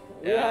fun.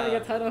 We were having a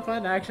ton of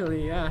fun,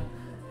 actually. Yeah.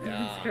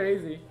 Yeah. It's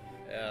crazy.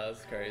 Yeah,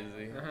 that's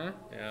crazy. Uh-huh.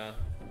 Yeah.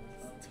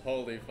 It's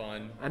totally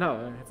fun. I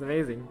know. It's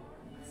amazing.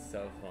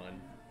 So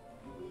fun.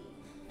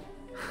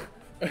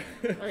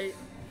 Like,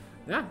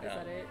 Yeah. is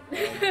that it?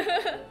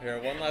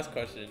 Here, one last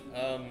question.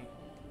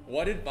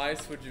 What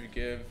advice would you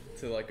give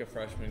to like a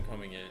freshman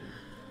coming in?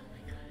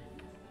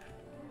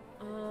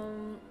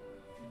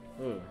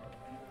 Ooh.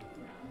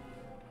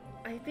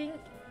 I think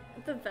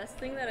the best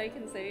thing that I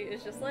can say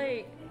is just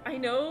like, I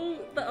know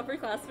the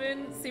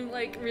upperclassmen seem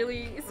like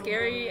really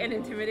scary and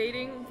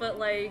intimidating, but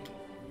like,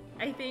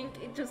 I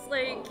think just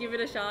like give it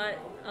a shot,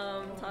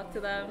 talk to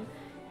them,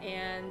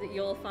 and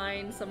you'll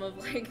find some of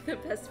like the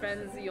best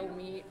friends you'll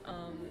meet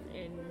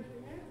in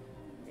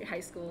high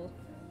school.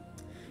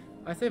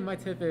 I say my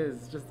tip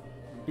is just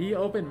be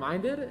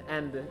open-minded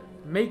and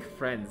make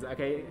friends,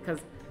 okay? Because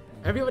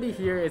everybody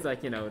here is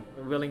like, you know,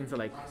 willing to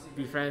like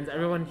be friends.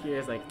 Everyone here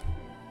is like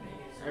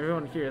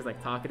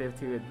talkative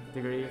to a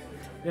degree,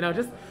 you know,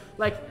 just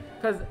like,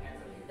 because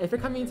if you're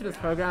coming into this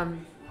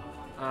program,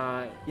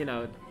 you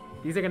know,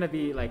 these are gonna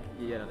be like,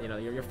 you know,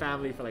 your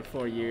family for like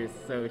 4 years.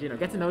 So, you know,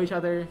 get to know each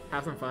other,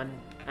 have some fun,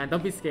 and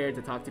don't be scared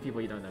to talk to people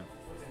you don't know.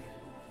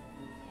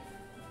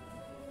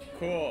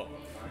 Cool.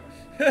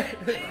 Nice.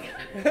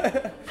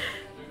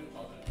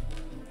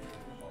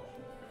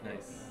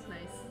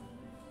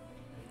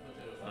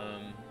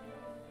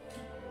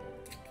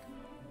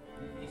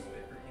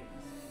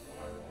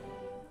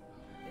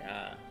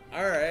 Yeah.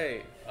 All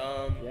right.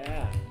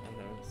 Yeah.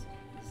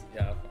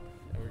 Yeah,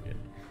 we're good.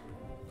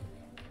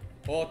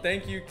 Well,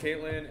 thank you,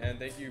 Caitlin, and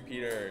thank you,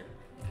 Peter.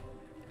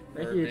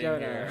 Thank for you, being Jonah.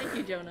 here. Thank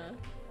you, Jonah.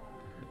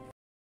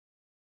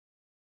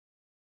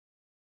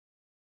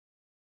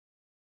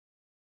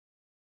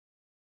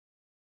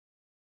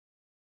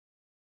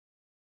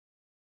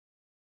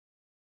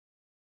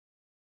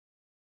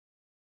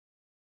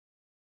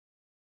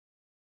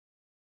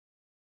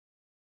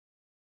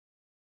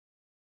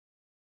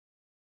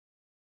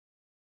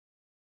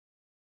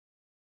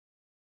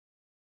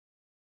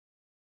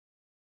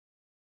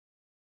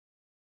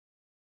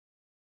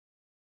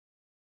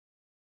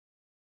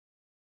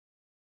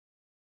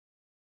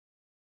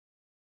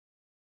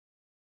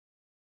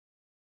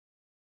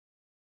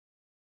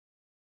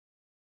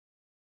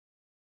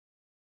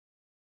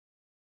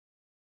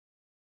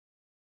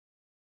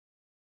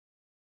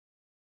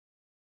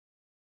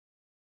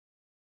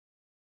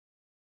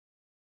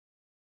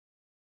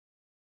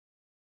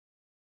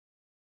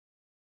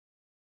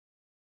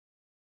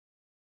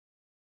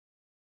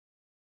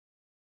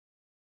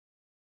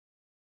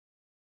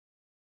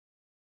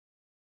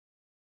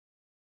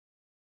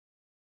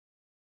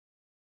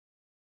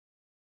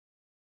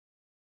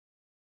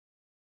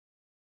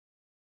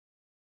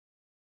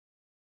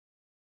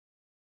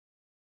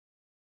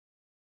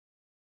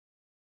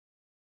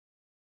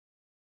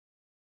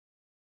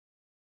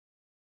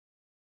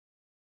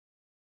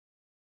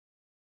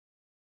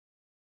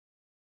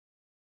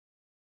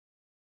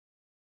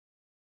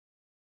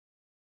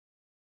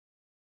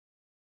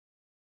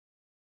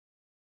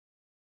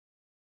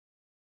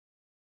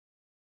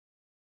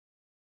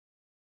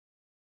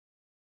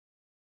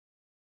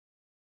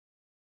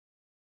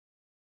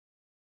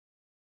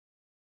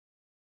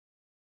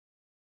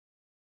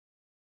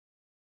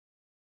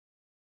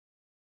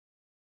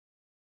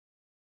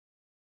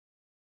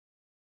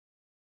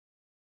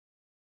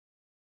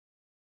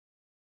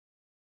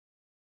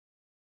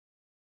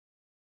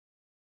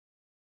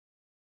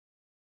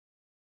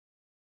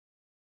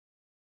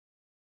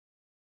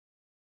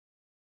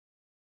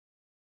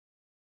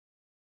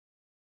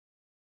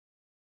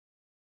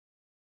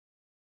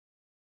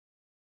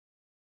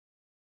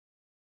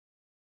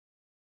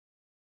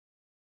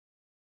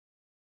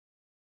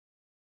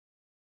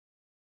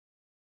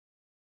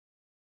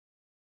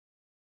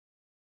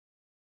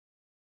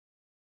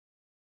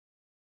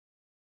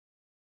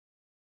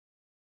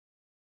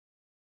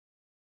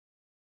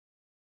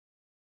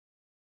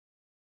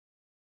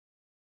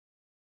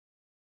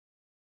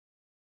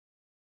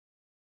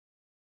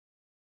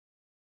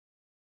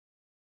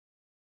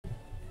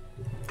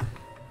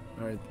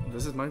 Alright,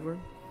 this is mic work?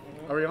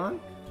 Are we on?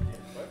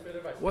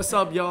 What's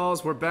up,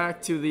 y'alls? We're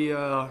back to the,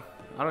 I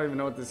don't even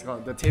know what this is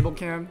called, the table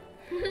cam.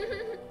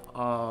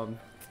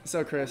 What's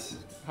up,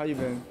 Chris? How you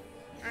been?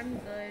 I'm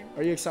good.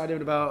 Are you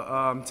excited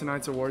about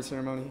tonight's award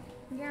ceremony?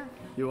 Yeah.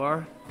 You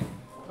are?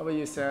 How about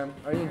you, Sam?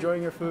 Are you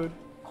enjoying your food?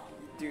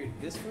 Dude,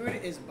 this food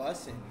is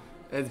bussin'.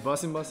 It's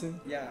bussin'?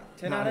 Yeah,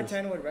 10 out of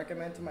 10 would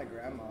recommend to my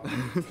grandma.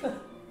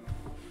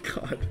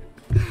 God.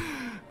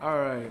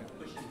 Alright.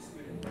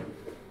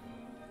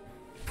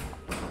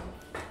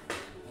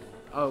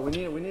 Oh, we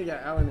need to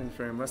get Alan in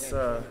frame. Let's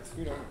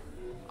You don't.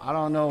 I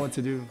don't know what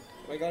to do.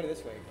 Wait, go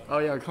this way. Oh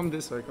yeah, come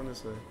this way. Alright.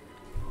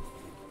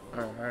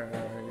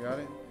 You got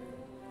it?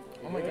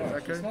 Oh my Is god,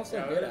 that you good? smell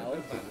so good,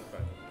 Alex.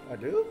 I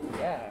do?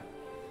 Yeah.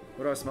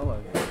 What do I smell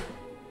like?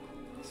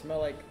 You smell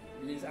like,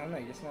 I don't know,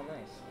 you smell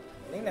nice.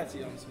 I think that's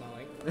you I'm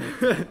smelling.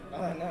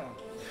 I don't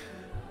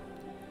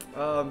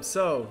know.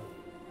 So,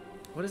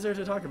 what is there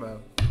to talk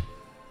about?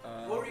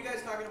 What were you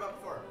guys talking about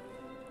before?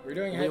 We're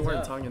doing We heads weren't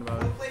up. talking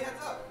about it. Play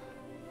heads up.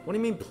 What do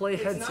you mean play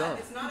heads up?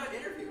 It's not an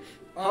interview.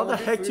 How the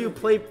heck do you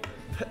play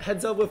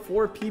heads up with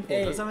 4 people?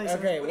 Hey, Does that make sense?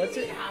 okay, what's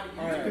your...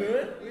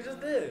 Alright. We just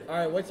did.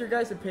 Alright, what's your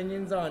guys'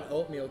 opinions on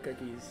oatmeal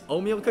cookies?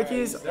 Oatmeal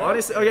cookies? Alright,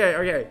 Honestly,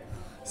 okay.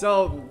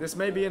 So, this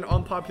may be an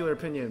unpopular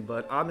opinion,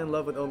 but I'm in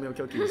love with oatmeal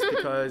cookies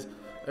because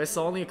it's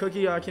the only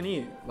cookie I can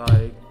eat.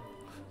 Like,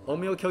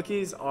 oatmeal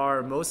cookies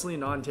are mostly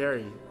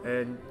non-dairy,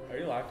 and Are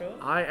you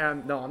lactose?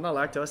 I'm not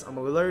lactose. I'm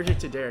allergic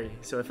to dairy.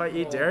 So if I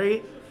eat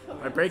dairy,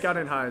 I break out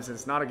in hives.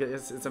 It's not a good.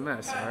 It's a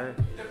mess. All right.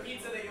 The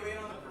pizza that you ate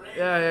on the parade.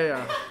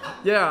 Yeah.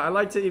 Yeah, I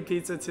like to eat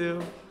pizza too,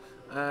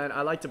 and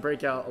I like to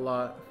break out a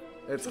lot.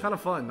 It's kind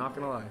of fun, not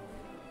gonna lie.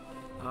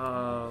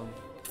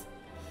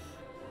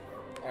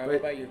 Alright, what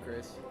about you,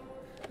 Chris?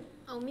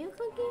 Oatmeal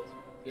cookies?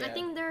 I Yeah.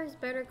 think there's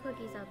better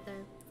cookies out there.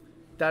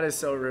 That is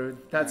so rude.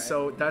 That's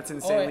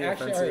insanely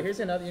actually, offensive. alright, here's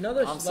another. You know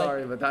those. I'm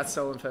sorry, but that's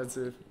so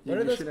offensive. What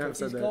You are those shouldn't have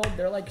cookies said called? that.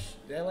 They're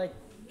like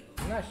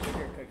not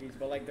sugar cookies,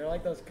 but like they're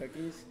like those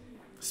cookies.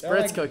 They're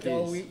Spritz like cookies.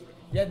 Doughy.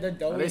 Yeah, they're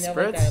doughy. they and they have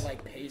like Spritz? that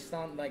like paste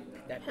on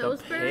like that.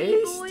 Pillsbury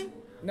paste? boy?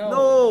 No.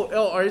 No,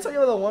 oh, are you talking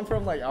about the one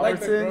from like Like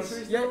the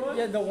Albertsons?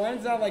 Yeah, the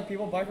ones that like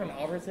people buy from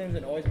Albertsons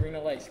and always bring to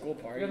like school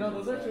parties. Yeah, no,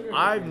 those and are stuff. sugar.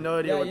 I have no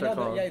idea Yeah, what you they're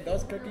know, called. yeah,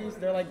 those cookies,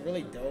 they're like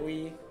really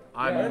doughy.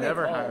 I've What are they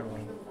never called? had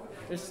one.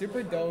 They're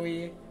super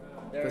doughy.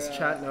 They're, Does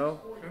chat know?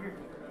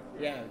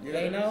 Yeah, do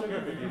they know?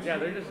 Yeah,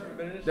 they're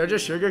They're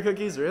just sugar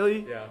cookies,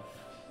 really? Yeah.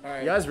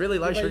 Alright. You guys really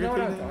like But sugar you know what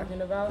cookies? I'm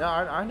talking about? No,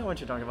 I know what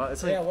you're talking about.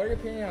 It's So like yeah, what are your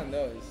opinion on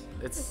those?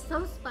 It's it's.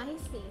 so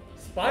spicy.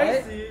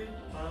 Spicy.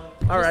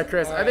 All right,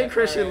 Chris. I think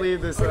Chris should alright.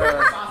 leave this.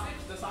 Sausage.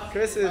 The sausage.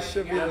 Chris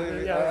should be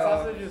leaving. Yeah, the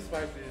sausage is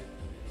spicy.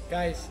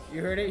 Guys,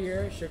 you heard it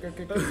here. Sugar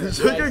cookies. are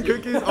Sugar spicy.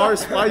 cookies are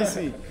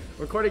spicy,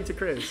 according to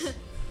Chris.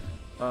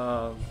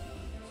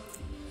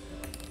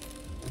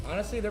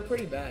 Honestly, they're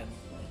pretty bad.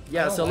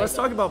 Yeah, I don't so like let's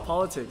them. talk about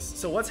politics.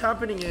 So what's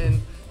happening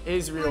in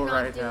Israel We're not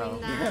right doing now?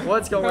 that.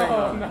 What's going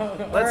on? no.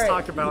 Let's Alright.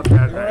 talk about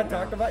that You right want to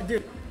now. talk about,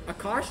 dude?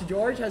 Akash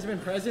George has been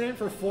president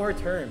for 4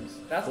 terms.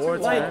 That's Four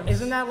too times. long. Like,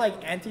 isn't that like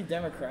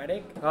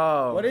anti-democratic?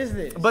 Oh. What is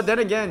this? But then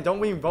again, don't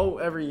we vote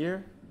every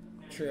year?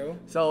 True.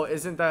 So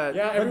isn't that?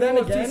 Yeah, But everyone then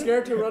was again- too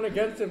scared to run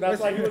against him. That's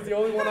why he was the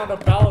only one on the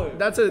ballot.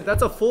 That's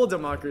a full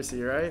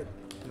democracy, right?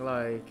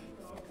 Like,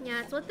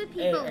 Yeah, it's what the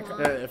Hey, people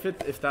Akash-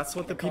 want. if that's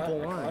what the people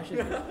want,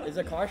 Akash is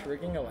Akash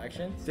rigging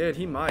elections? dude,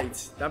 he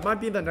might. That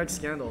might be the next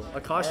scandal.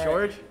 Akash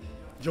Alright.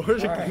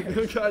 George, Alright.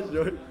 Akash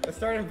George. Let's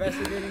start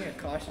investigating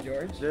Akash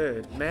George.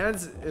 Dude,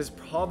 Mans is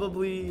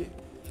probably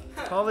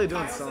doing Kyle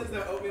says something.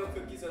 that oatmeal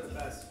cookies are the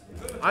best.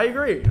 I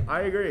agree.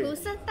 Who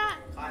said that?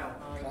 Kyle.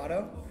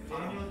 Kato?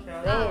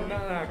 Oh,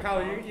 no,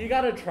 Kyle, you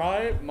gotta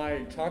try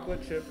my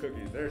chocolate chip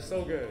cookies. They're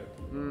so good.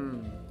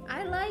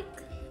 I like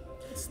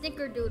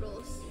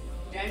snickerdoodles.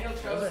 Daniel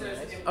Cho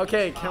says.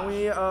 Okay, can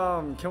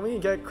we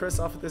get Chris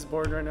off of this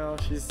board right now?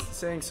 She's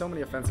saying so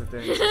many offensive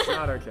things. It's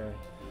not okay.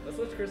 Let's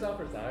switch Chris out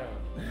for Zion.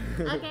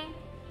 Okay,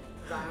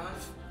 Zion.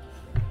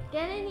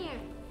 get in here.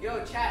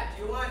 Yo, chat.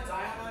 Do you want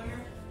Zion on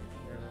here?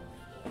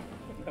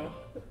 No.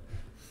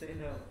 Say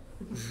no.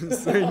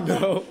 Say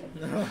no.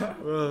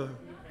 Ugh.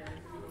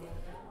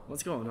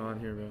 What's going on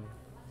here, bro?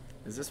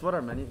 Is this what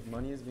our money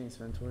is being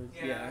spent towards?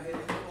 Yeah.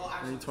 Well,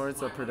 actually, Maybe towards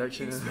the my money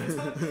production. being spent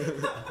on-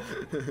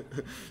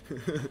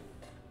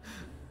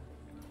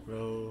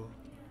 Bro,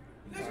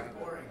 You guys are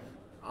boring.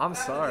 I'm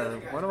sorry.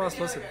 What am I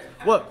supposed to?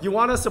 What? You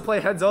want us to play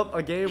heads up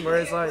a game where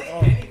it's like,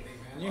 oh, Can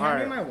you hand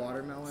Alright. me my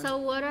watermelon? So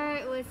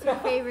what's your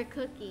favorite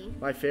cookie?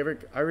 my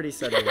favorite. I already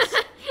said this.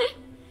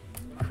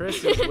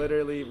 Chris is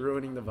literally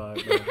ruining the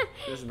vibe. Bro.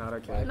 This is not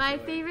okay. My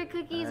favorite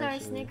cookies are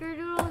Actually.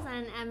 Snickerdoodles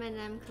and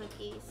M&M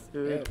cookies.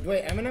 Dude, Yeah,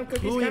 wait, M&M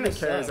cookies who kind even of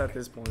cares suck. at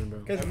this point, bro?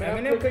 Because M&M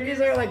M&M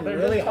cookies are like They're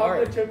really just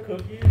hard. chocolate chip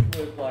cookies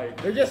with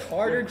like. They're just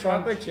harder with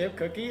chocolate crunch. chip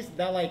cookies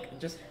that like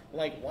just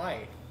like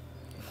why?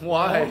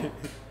 Why?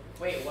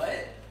 Wait, what?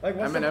 Like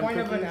what's the M&M point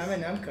of an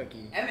cookies? M&M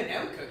cookie?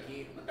 M&M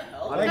cookie? What the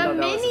hell? I Like- didn't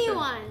The know that was a mini thing.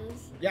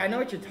 ones. Yeah, I know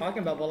what you're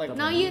talking about, but like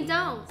No, you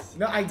don't.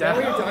 No, I know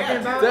what you're talking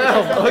about.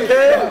 Damn.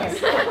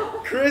 Okay.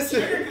 Chris.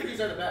 Sugar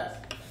cookies are the best.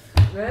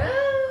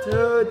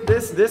 Dude,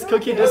 this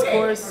cookie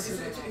discourse.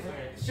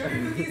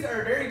 Sugar cookies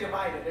are very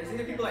divided. There's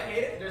either people that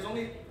hate it. There's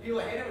only people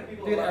that hate it and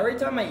people Dude, that love every it.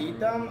 time I eat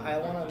them, I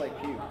wanna like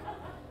puke.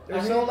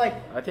 They're so like.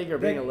 I think you're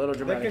being a little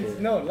dramatic. here.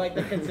 No, like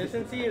the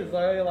consistency is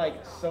literally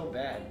like so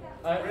bad.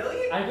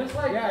 Really? I just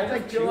like, Yeah, I it's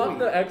just like peel off chewy.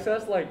 the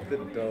excess, like the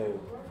dough.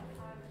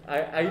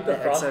 I eat the The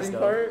excess frosting dough.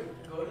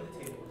 part. Go to the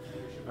table.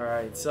 All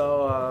right.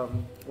 So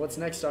what's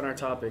next on our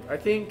topic? I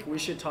think we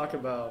should talk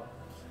about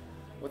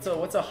what's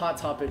a hot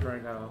topic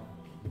right now.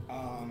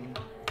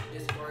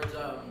 Discord's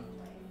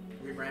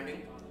rebranding.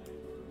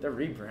 They're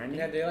rebranding.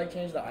 Yeah, they like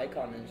changed the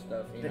icon and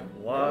stuff, you know.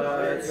 What?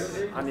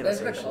 I mean, That's that's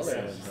the what she colors.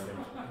 said,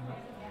 but-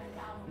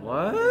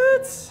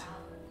 What?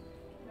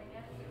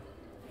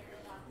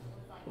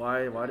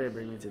 Why did they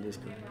bring me to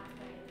Discord?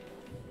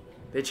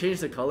 They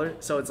changed the color,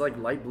 so it's like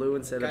light blue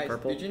instead Guys, of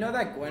purple. did you know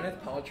that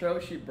Gwyneth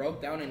Paltrow, she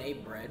broke down and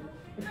ate bread?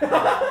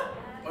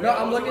 No, yeah,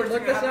 I'm those looking. are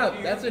Look words this you have up.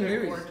 to That's a use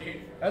during news.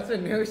 quarantine. That's a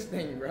news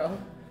thing, bro.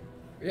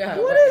 Yeah.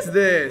 What is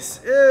this?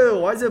 Ew,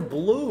 why is it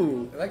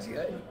blue? It looks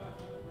good.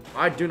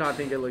 I do not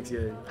think it looks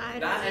good. I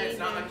don't That and it's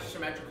either. not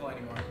symmetrical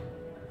anymore.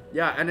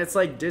 Yeah, and it's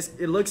like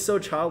it looks so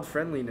child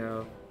friendly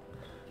now.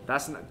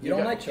 That's not. You don't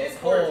got- like children?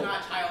 Discord's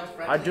not child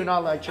friendly. I do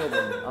not like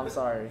children. I'm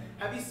sorry.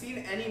 Have you seen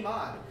any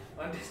mod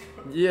on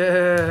Discord?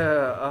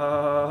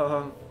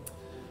 Yeah.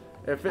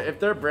 If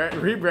they're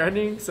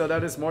rebranding so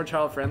that it's more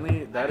child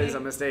friendly, that is a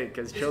mistake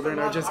because children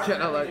are just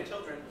kind of like.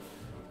 Children.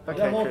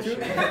 Okay, well,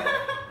 Christian.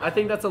 I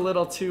think that's a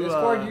little too.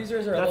 Discord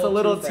users are a that's a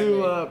little little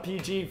too too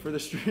PG for the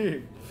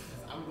stream.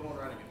 I'm going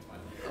running against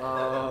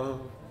mine.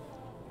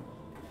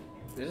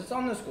 Is this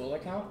on the school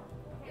account?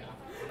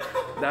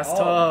 That's Oh.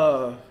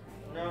 tough.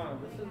 No,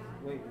 this is.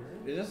 Wait,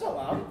 Is this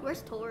allowed?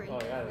 Where's Tori? Oh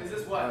yeah. Is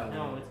this what?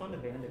 No, it's on the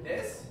bandit.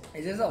 This?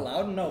 Is this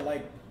allowed? No,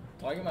 like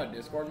talking about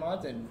Discord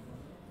mods and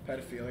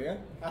pedophilia.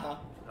 Uh-huh.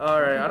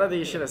 All right, I don't think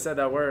you should have said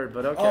that word,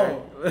 but okay.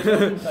 Oh,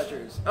 children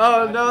touchers.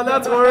 Oh no,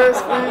 that's worse,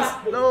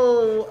 please.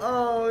 No.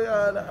 Oh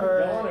god. All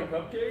Y'all want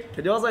right. a cupcake?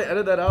 Can you also like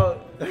edit that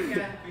out? We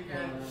can. You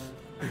can?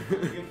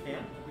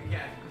 We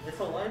can. It's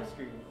a live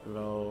stream.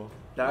 Bro,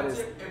 that is.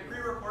 It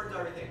pre-records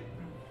everything.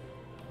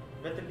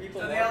 But the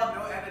people. So they all have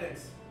no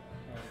evidence.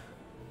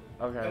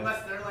 Okay.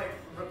 Unless they're like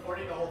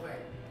recording the whole thing.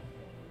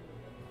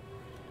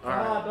 All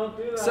right. Don't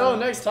do that. So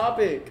next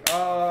topic.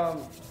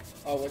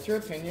 Oh, what's your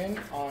opinion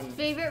on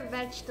Favorite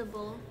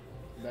vegetable?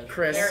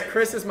 Chris.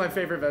 Chris is my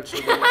favorite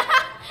vegetable.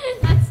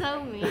 That's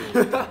so mean.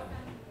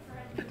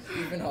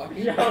 Stephen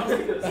Hawking?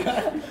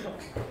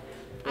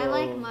 I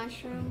like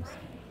mushrooms.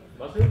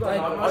 Mushrooms are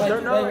Like, not Are like,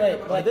 there not- wait,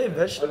 are like, they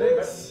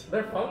vegetables?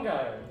 They're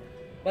fungi.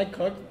 like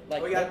cooked,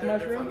 like Oh, yeah, cooked they're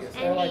mushrooms,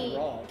 fungus. or like Any.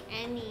 raw?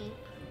 Any.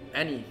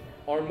 Any.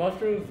 Are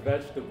mushrooms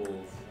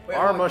vegetables? Wait,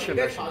 Our hold on, mushroom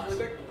can you guys pause vegetables.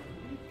 really quick?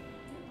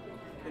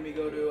 Let me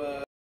go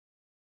to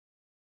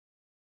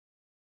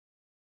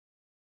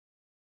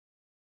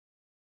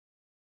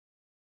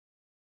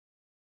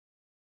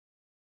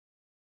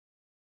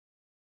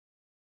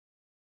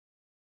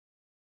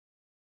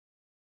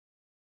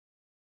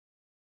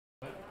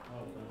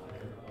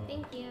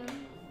Thank you.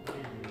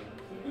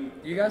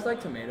 Do you guys like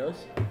tomatoes?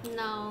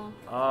 No.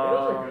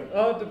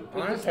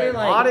 Honestly,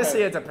 like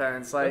honestly, it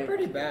depends. they're Like,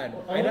 pretty bad.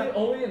 I Only, don't,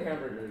 only in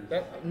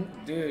hamburgers.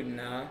 dude,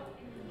 nah,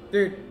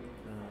 dude,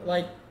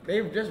 like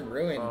they just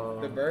ruined Oh.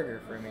 the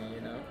burger for me.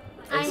 You know.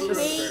 I It's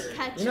just- hate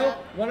ketchup. You know,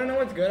 want to know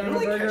what's good on You a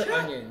like burger? ketchup?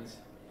 Onions.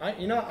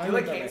 You know, you onions like are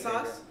my cane favorite.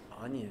 sauce?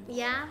 onions.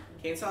 Yeah,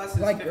 Cane sauce is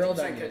Like 50% grilled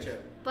onions.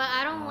 ketchup. but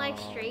I don't like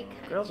straight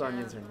ketchup. Grilled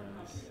onions are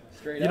nice.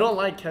 Straight You up. don't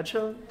like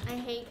ketchup? I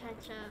hate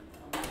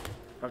ketchup.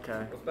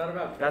 Okay, What's bad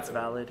about that's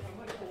valid.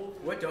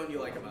 What don't you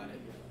like about it?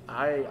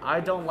 I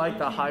don't like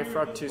the high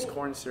fructose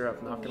corn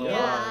syrup. Not gonna lie.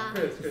 Yeah.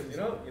 Chris, you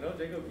know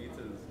Jacob eats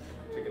his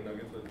chicken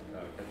nuggets with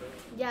ketchup.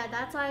 Yeah,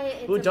 that's why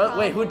it's Who a does?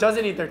 Wait, who problem.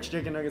 doesn't eat their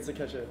chicken nuggets with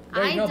ketchup?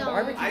 I no, don't.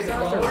 barbecue I sauce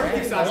don't. are Barbecue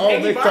great. sauce. Oh,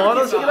 Any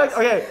McDonald's barbecue chicken nuggets.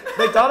 sauce.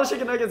 Okay, McDonald's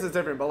chicken nuggets is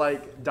different, but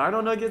like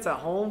Dino nuggets at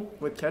home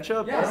with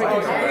ketchup. Yeah, that's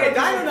barbecue like- sauce.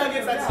 Yeah, Dino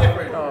Nuggets, that's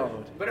different.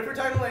 Oh. But if we're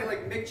talking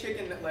like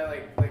McChicken,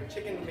 like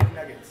chicken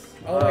McNuggets.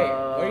 Oh wait,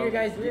 what do you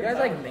guys? Do you guys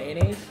like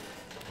mayonnaise?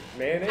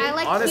 Mayonnaise? I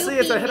like Honestly,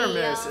 it's a Kewpie hit or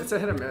mayo. miss. It's a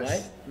hit or miss.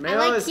 What? Mayo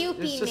I like is Kewpie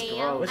it's just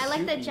mayo. gross. I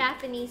like the Kewpie?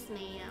 Japanese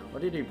mayo.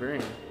 What did he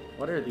bring?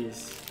 What are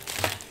these?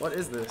 What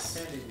is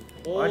this?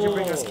 Why'd you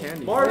bring us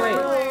candy?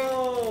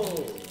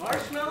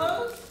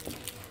 Marshmallows?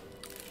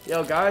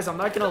 Yo, guys, I'm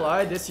not gonna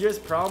lie. This year's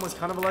prom was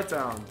kind of a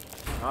letdown.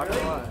 Not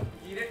gonna lie.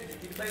 Did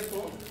you play the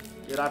pool?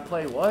 Did I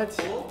play what?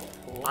 Pool?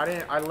 I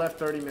didn't. I left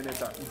 30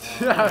 minutes out.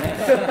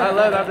 I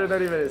left after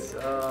 30 minutes.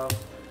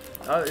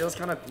 It was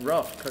kind of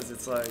rough because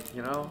it's like,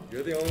 you know.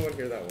 You're the only one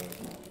here that won.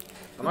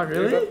 Am I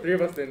really? Three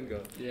of us didn't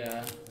go.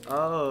 Yeah.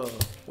 Oh,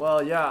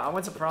 well, yeah. I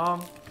went to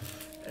prom.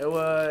 It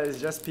was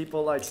just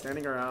people like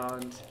standing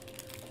around,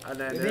 and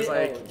then Did there's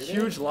they- like oh, did they?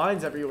 huge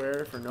lines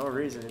everywhere for no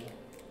reason.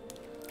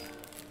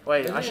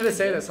 Wait, I shouldn't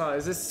say this, huh?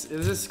 Is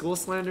this school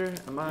slander?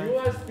 Am I?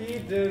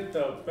 USD did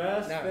the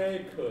best No.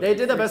 they could. They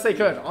did the best they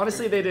could.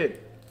 Honestly, they did.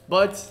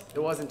 But it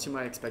wasn't to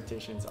my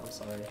expectations. I'm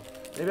sorry.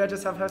 Maybe I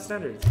just have high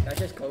standards. That's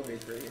just COVID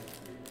for you.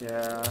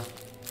 Yeah,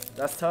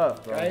 that's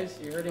tough, bro. Guys,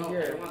 you heard it No,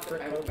 here. I want For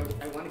to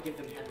COVID. give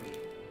them heroin.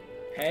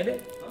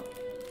 Head?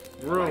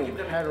 Room.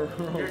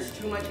 Headroom. There's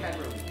too much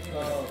headroom.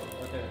 Oh,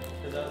 okay.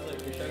 Because I was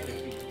like, you're trying to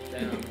keep.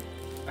 Damn.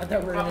 I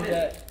thought we were gonna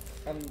get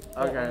on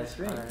Okay. the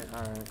screen.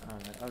 Alright.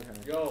 Okay.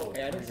 Yo.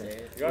 Hey, I didn't say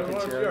it. You guys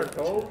want to see our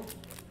toe?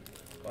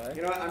 What?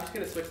 You know what? I'm just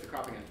gonna switch the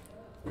crop again.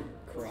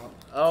 Crop.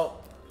 Oh,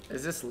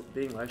 is this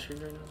being live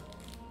streamed right now?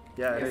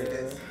 Yeah, Yes, it it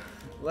is. is.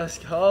 Let's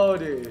go,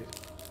 dude.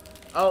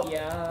 Oh,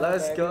 Yeah,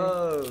 let's baby.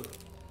 go.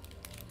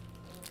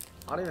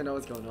 I don't even know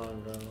what's going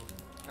on, bro.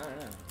 I don't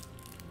know.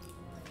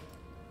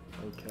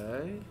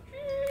 Okay.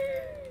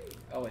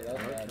 Oh wait, that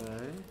was bad.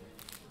 Okay.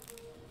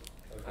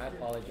 I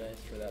apologize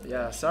for that.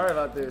 Yeah, sorry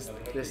about this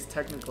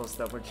technical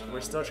stuff.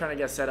 We're still trying to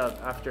get set up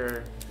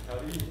after.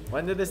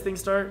 When did this thing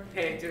start?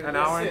 Hey, dude. An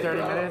hour and listen,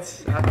 30 bro.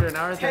 minutes? After an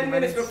hour and 30 10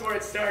 minutes? minutes before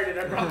it started,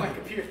 I brought my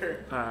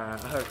computer.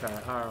 Okay,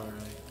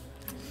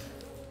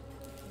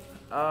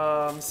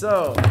 alright.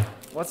 So,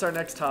 what's our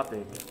next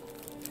topic?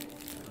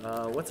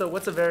 What's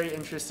a very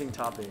interesting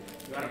topic?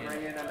 You wanna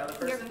bring in another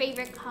person? Your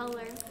favorite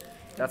color.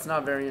 That's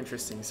not very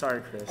interesting.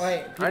 Sorry, Chris.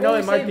 Alright, I know it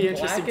people might say be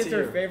interesting black is to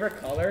their you. favorite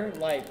color.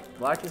 Like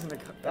Black isn't a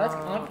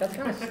that's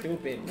kind of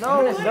stupid.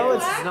 No, it's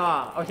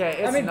not. Okay,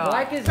 it's I mean, not.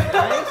 black is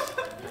nice,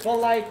 but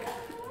like,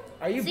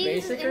 are you See,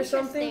 this is basic or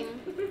something?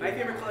 My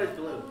favorite color is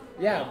blue.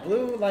 Yeah,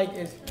 blue like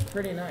is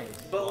pretty nice.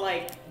 But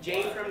like,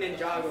 Jay from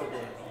Ninjago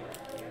blue.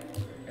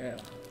 Yeah.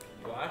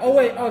 Oh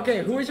wait,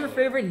 okay. Who is your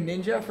favorite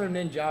ninja from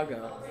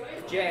Ninjago?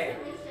 Jay.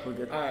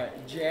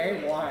 Alright,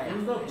 Jay. Why?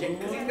 Jay,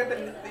 because he's got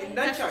the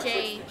That's nunchucks.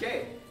 Jay. It's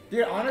Jay.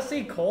 Dude,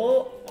 honestly,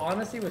 Cole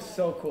honestly was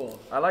so cool.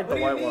 I like the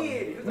What do you white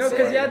mean? one. No,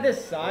 because he had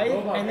this scythe,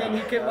 and then he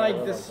could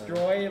like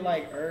destroy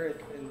like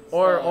Earth. And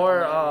stuff.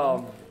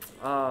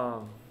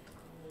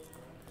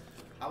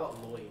 How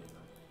about Lloyd?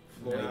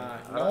 Nah,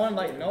 no one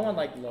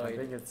liked I Lloyd.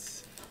 think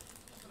it's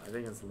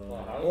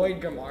low. Lloyd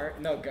Garmar.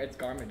 No, it's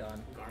Garmadon.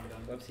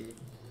 Whoopsie.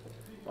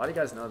 Why do you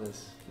guys know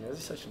this? You guys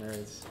are such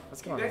nerds.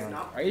 What's You going guys on?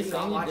 not? Are you not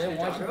saying you watch didn't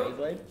watch Ninjago?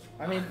 Beyblade?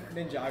 I mean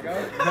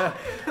Ninjago.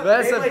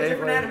 That's a Beyblade,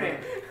 different Beyblade. anime.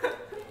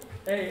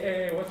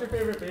 Hey, what's your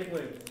favorite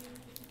Beyblade?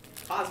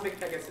 Cosmic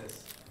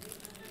Pegasus.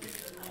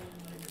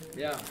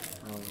 Yeah.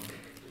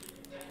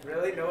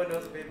 Really? No one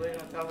knows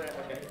Beyblade on top of it?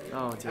 Okay.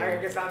 No, dude. I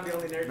guess I'm the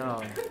only nerd.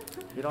 No,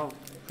 you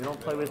don't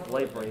play with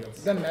blade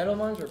blades. The metal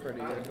ones were pretty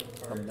good.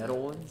 The metal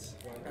ones.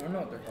 I don't know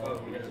what they're called.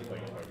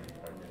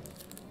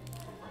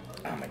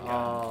 Oh my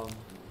god.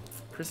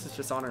 Chris is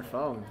just on her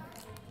phone.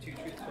 Two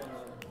truths, one lie.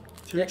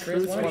 Two Yeah, Chris,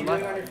 truths, what are one you lie.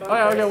 doing on your phone, Oh,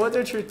 yeah, okay. Chris? We'll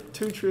do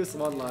two truths,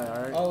 one lie.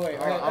 All right. Oh wait,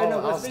 okay.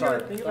 I'll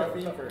start. Think of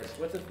a theme first.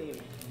 What's a theme?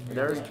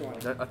 There's Which one?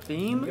 a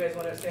theme. You guys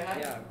want to say hi?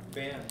 Yeah.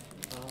 Band.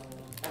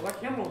 What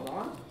camera was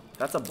on?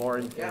 That's a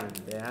boring thing,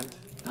 Yeah. band.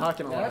 Not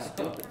gonna lie. That's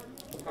stupid.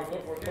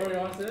 What you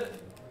want to sit?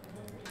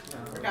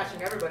 We're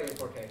catching everybody in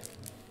 4K.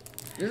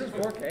 This is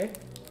 4K.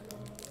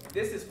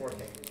 This is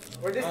 4K.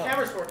 Or this Oh.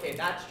 camera's 4K.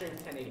 That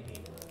stream's 1080p.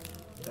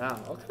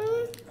 Damn.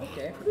 Okay.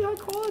 Okay. Pretty high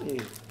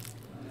quality.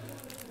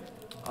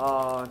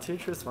 Two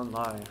truths, one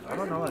lie. I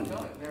don't know any.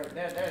 There.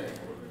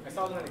 I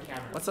saw them in the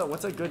camera.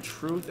 What's a good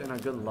truth and a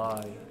good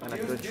lie and a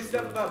Do good stuff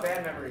truth? about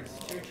bad memories.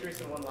 Two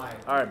truths and one lie.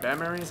 All right, bad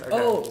memories. Okay.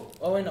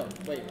 Oh wait, no.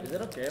 Wait, is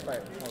it okay if I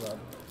hold up?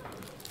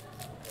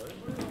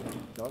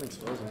 Don't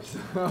expose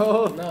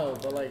yourself. No,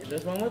 but like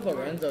there's one with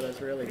Lorenzo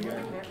that's really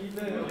good.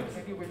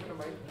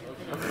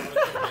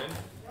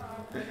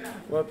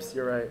 Whoops,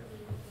 you're right.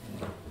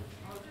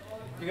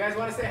 You guys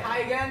want to say hi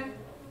again?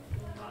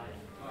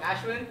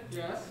 Ashwin?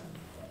 Yes.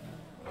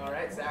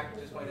 Alright, Zach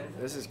just went in.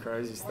 This is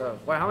crazy stuff.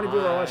 Wait, how many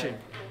people are watching?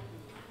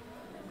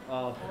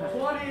 20.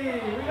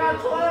 We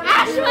got 20.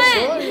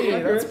 Ashwin!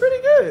 20. That's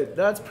pretty good.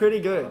 That's pretty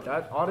good.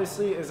 That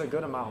honestly is a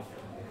good amount.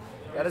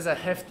 That is a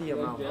hefty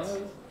amount.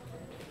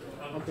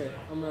 Okay,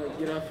 I'm gonna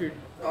get off here.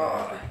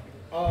 Oh,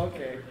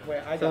 okay. Wait,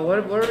 I got So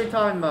one. what are we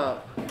talking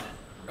about?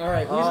 All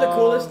right, who's the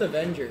coolest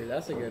Avenger?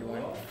 That's a good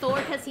one. Thor,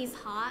 because he's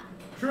hot.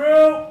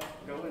 True.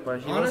 But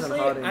he Honestly, wasn't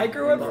hot in I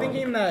grew up Rainbow.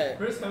 thinking that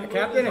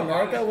Captain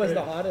America was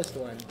the hottest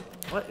one.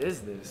 What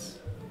is this?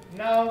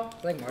 No.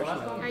 It's like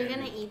marshmallow. Are you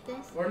gonna eat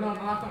this? Or no,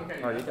 not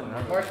okay. Oh, you can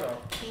have it. Marshmallow.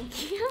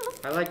 Thank you.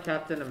 I like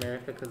Captain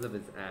America because of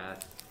his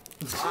ass.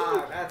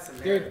 Ah, that's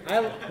Dude,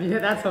 American. Yeah,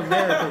 that's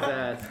America's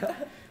ass.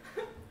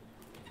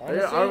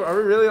 Are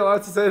we really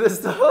allowed to say this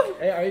stuff?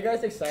 Hey, are you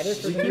guys excited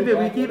for We the keep new it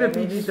Black Widow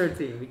movie?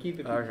 PG-13. We keep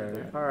it PG-13.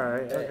 Okay. All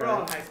right. We're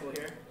all in high school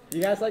here.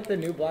 You guys like the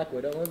new Black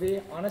Widow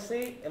movie?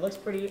 Honestly, it looks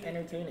pretty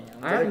entertaining.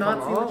 I have not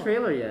come seen the out?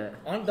 trailer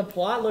yet. The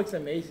plot looks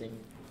amazing.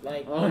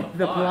 Like, Oh,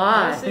 the plot.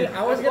 honestly,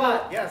 I was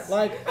gonna Yes.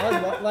 like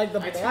the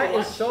I too plot is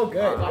watched. so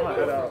good. I'm gonna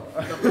head out.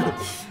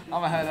 I'm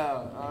gonna head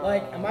out.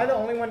 Like, am I the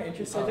only one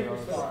interested in the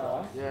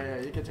plot?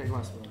 Yeah, you can take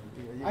my spot.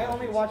 I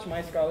only watch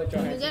my Scarlett Can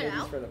we Johansson get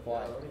movies out? for the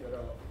plot.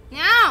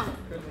 Now!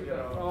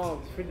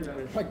 Oh,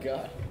 Oh my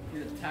god.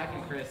 He's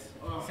attacking Chris.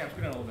 Sam, scoot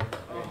in a little bit.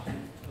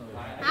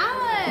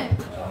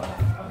 Alex!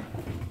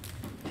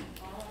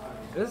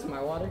 This is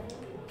my water.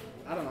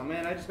 I don't know,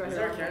 man. I just got Is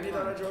here. there candy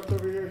that I dropped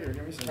over here? Here,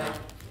 give me some.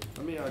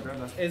 Let me grab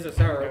that. Is it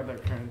sour? Grab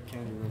that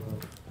candy real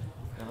quick.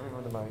 Yeah, let me go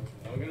to the mic.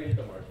 I'm gonna eat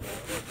the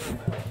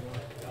marshmallow.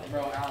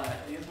 Bro, Alan,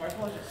 these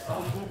marshmallows are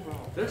so good,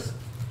 bro.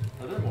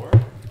 Are there more?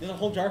 They're a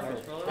whole jar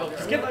full.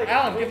 Just get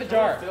Alan, get the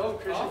jar.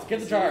 Get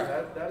the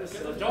jar. That is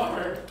Get the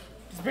jar.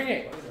 Just bring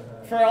it.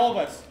 For all of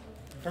us.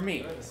 For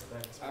me.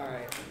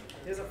 Alright.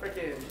 Here's a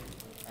freaking.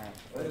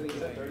 What are we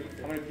doing?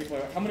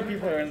 How many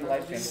people are in the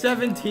live stream?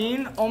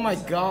 17? Oh my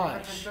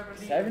gosh.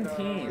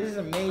 17. This is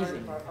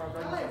amazing.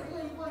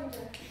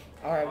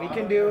 Alright, we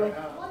can do.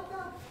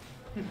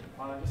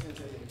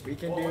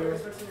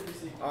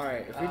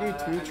 Alright, if we do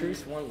 2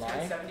 truths, 1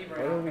 lie, what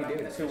do we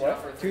do? 2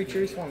 what? 2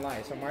 truths, 1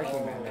 lie. So marching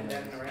And band.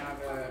 then we're gonna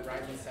have a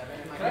Ryzen 7.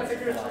 Can I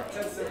take your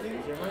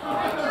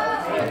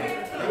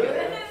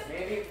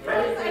Maybe.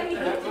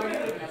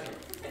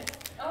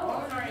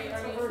 Oh, sorry.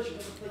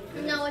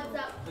 No, it's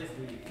up.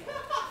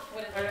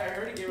 I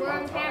already gave We're her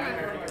on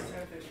camera.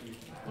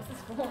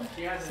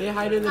 Say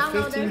hi to the I don't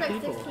know, 15 there's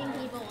like people. 16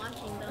 people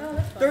watching though.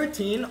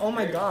 13? Oh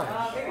my gosh.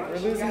 We're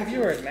losing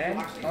viewers, man.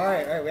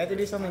 Alright, we have to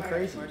do something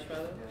crazy.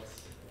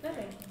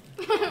 Nothing.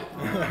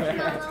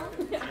 Marshmallow?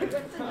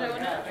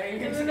 Jonah.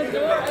 And then the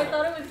door, I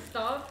thought it was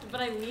stopped, but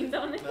I leaned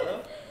on it.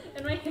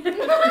 And my hand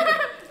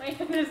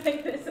was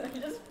like this, and I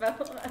just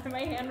fell. And my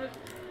hand was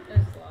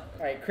lost.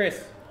 Alright,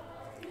 Chris.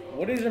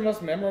 What is your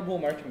most memorable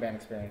marching band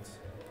experience?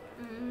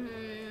 I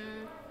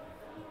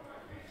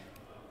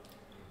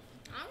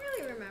don't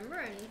really remember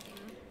anything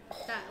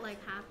that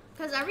like happened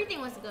because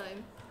everything was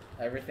good.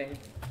 Everything?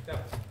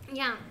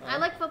 Yeah, I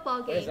like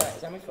football What is games. that?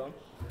 Is that my phone?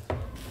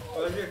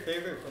 What was your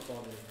favorite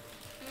football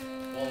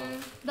game?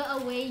 The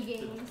away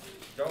games.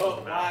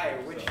 Oh, why?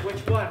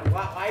 Which one?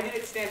 Why did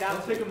it stand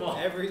out? Take them all.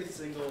 Every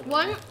single Which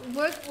one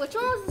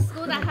was the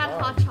school that had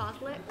hot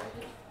chocolate?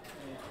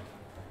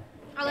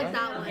 I like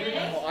that one.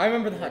 Oh, I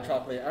remember the hot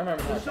chocolate. I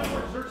remember the hot There's some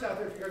more chocolate. desserts out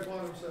there if you guys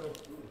want them, so.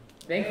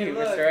 Thank Hey, you,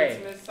 look, Mr. A.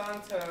 It's Miss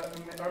Santa,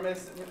 or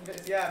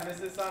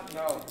Mrs. Santos.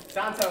 No,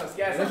 Santos.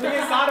 Yes, I'm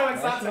thinking Sato and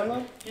Santos.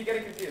 Marshmallow? Keep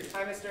getting confused.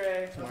 Hi, Mr.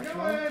 A.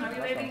 Marshmallow? Are we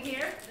waiting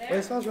here? Wait,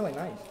 it smells really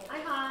nice.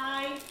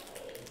 Hi.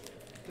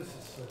 This is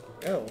so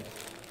cool. Ew.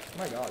 Oh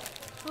my god.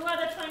 Who are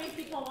the Chinese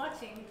people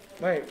watching?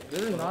 Wait,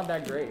 this is not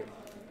that great.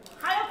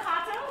 Hi,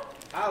 Okato.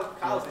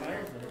 Kyle's in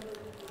here.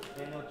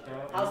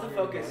 How's the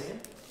focus?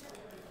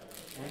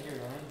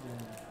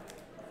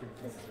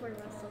 This is for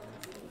Russell.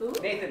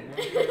 Nathan,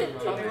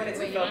 tell me when it's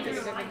Wait, in you want to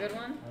focus. pick a good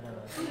one?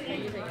 Or you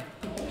take it? Yeah,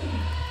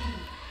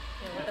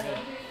 what the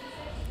hell?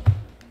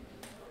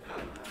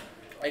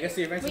 I guess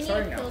the events We are need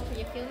starting a now. filter,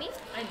 you feel me?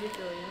 I do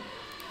feel you.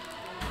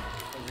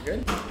 Is it good?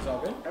 It's all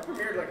good? That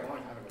premiered like a long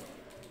time ago.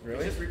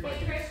 Really? It's just replayed.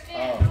 Hey, Christian,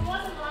 Oh. who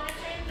wasn't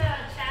monitoring the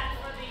chat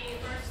for the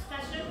first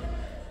session?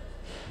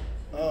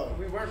 Oh.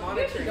 We weren't should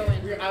monitoring. go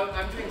in.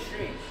 I'm doing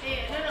stream.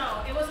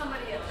 No, it was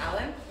somebody else.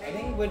 Alan? I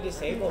think we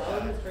disabled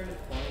that.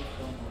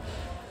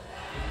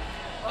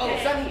 Oh,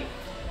 Sunny.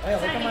 Hey,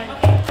 look at my.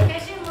 Okay,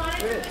 can she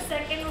monitor the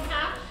second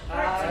half?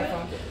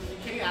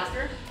 Can you ask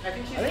her? I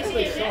think she's I think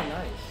it looks so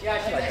nice. Yeah,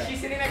 I like she's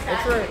it. sitting next to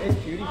It's for Ashley. it's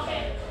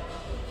PewDiePie.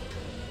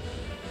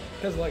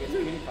 Cause look, it's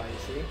PewDiePie. You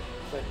see?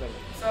 It's like the.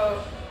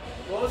 So,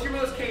 what was your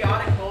most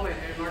chaotic moment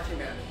in marching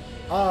band?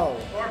 Oh,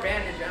 Or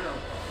band in general?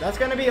 that's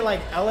gonna be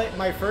like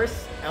my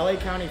first LA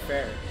County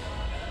Fair.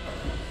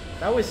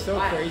 That was so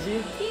Why?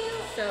 crazy.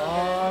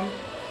 So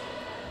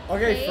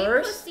Okay, Hey,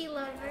 first. pussy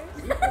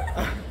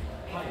lovers.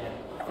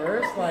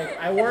 First, like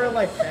I wore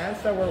like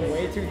pants that were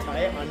way too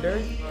tight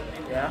under.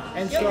 Yeah.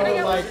 And Yo, so can I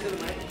get like,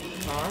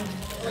 huh?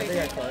 I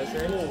think I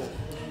closer.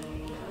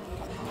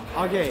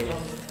 Okay.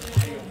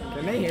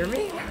 Can they hear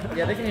me?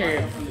 Yeah, they can hear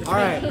you. All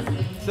right.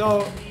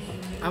 So,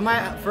 at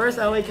my first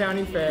LA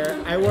County Fair,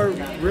 I wore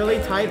really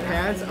tight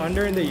pants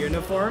under in the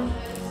uniform,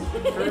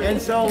 and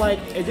so like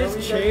it just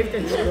chafed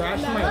and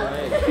scratched my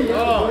leg.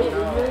 Oh.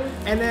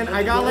 And then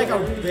I got like a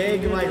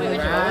big like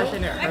rash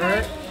and it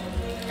hurt.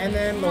 And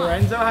then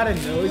Lorenzo had a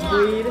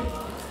nosebleed.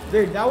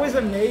 Dude, that was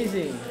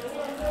amazing.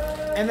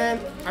 And then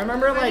I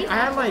remember like I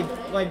had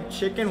like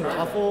chicken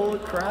waffle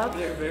crap.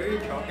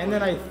 And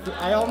then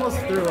I almost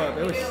threw up.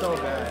 It was so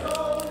bad.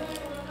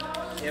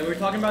 Yeah, we were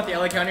talking about the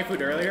LA County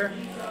food earlier.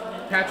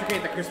 Patrick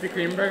ate the Krispy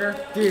Kreme burger.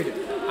 Dude,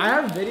 I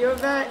have video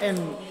of that and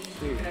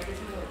dude,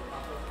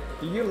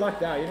 you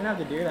lucked out. You didn't have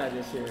to do that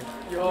this year.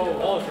 Yo,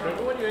 Walsh,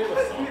 remember when you ate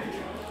wasabi?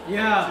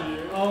 Yeah.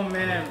 Oh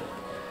man.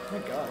 Oh my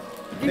god.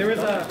 There was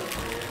a.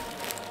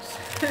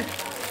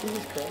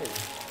 Jesus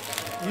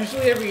Christ.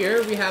 Usually every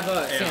year we have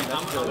a Sam. I'm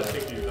That's gonna good.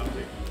 take you.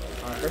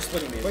 We're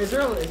splitting these. Wait, is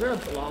there a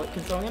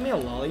can someone give me a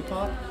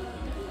lollipop?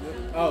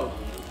 Oh,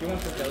 he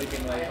wants the jelly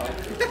bean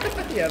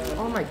lollipop. Yeah.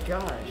 Oh my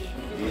gosh.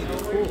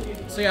 Cool.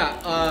 So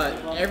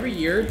yeah, every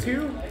year or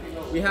two,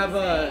 we have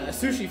a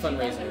sushi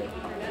fundraiser,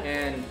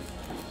 and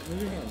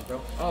move your hands,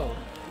 bro. Oh.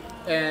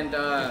 And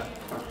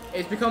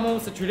it's become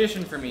almost a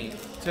tradition for me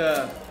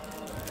to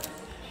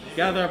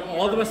gather up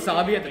all the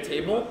wasabi at the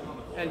table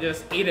and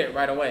just eat it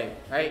right away,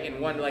 right? In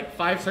one, like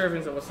 5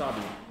 servings of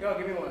wasabi. Yo,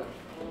 give me one.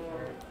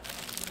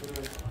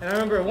 And I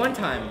remember one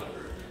time,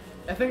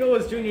 I think it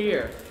was junior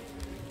year,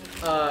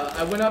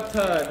 I went up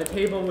to the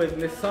table with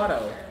Miss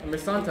Sato,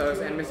 Miss Santos,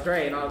 and Miss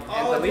Dre, and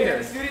the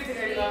leaders. The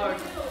student,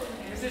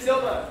 Mr.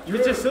 Silva.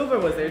 Mr. Silva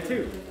was there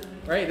too,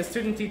 right? The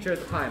student teacher at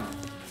the time.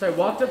 So I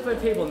walked up to the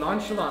table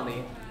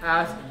nonchalantly,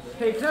 asked,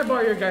 "Hey, can I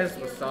borrow your guys'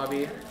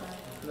 wasabi?" And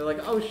they're like,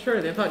 "Oh,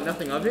 sure." They thought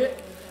nothing of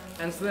it.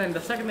 And so then the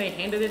second they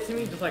handed it to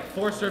me, just like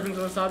 4 servings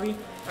of wasabi,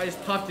 I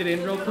just popped it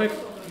in real quick.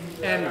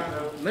 And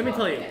let me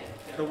tell you,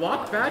 the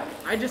walk back,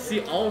 I just see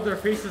all of their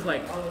faces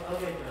like,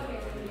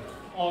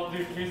 Oh,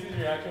 dude, Casey's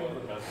reaction was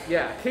the best.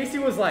 yeah, Casey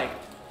was like,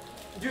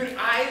 Dude,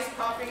 eyes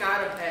popping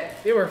out of head.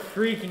 they were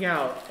freaking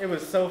out. It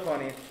was so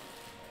funny.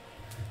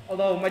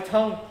 Although my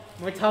tongue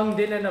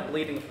didn't end up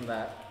bleeding from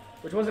that,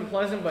 which wasn't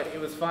pleasant, but it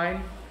was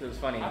fine. It was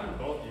funny. Happened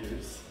both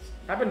years.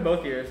 Happened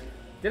both years.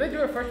 Did I do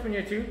it freshman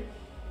year too?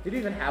 Did you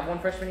even have one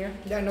freshman year?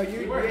 Yeah, no,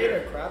 you weren't ate here.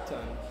 a crap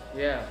ton.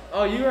 Yeah.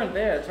 Oh, you weren't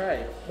there. That's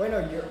right. Wait, no,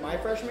 you're my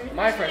freshman year?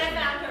 My I freshman.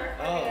 found her.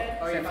 Oh.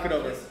 Oh, yeah, scoot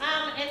over.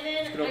 And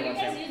then, Scoot are over you one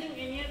guys second. using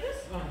any of this?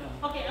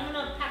 Okay, I'm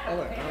gonna pack Oh,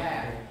 up. wait,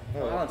 Okay?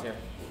 Oh, Alan's here.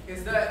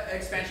 Is the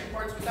expansion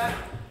ports with that?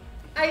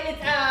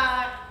 It's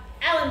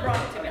Alan brought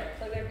it to me,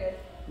 so they're good.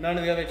 None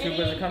of the other two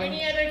boys are coming.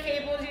 Any other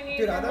cables you need?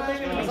 Dude, I from thought mine?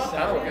 this was I saw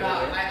Separate. Patrick.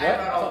 I What? brought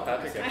I all saw of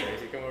Patrick them.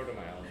 yesterday. He came over to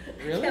my island.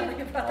 Really? Yeah,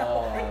 we brought the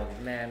whole thing.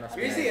 Oh man, that's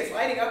Seriously, it's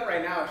lighting up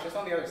right now. It's just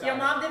on the other side. Your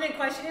mom didn't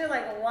question you,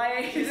 like, why are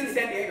you? She's in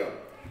San Diego.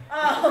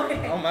 Oh,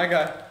 okay. Oh my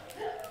god.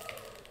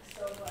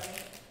 So funny.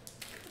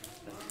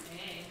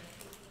 Okay.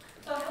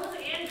 So who's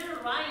Andrew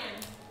Ryan?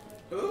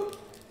 Who?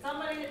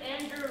 Somebody,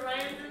 Andrew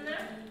Ryan's in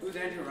there? Who's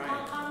Andrew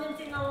Ryan?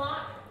 Commenting a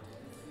lot?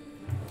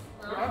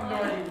 I have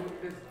no idea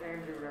who this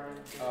Andrew Ryan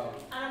is. Oh.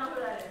 I don't know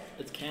who that is.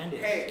 It's Candace.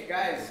 Hey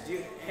guys, do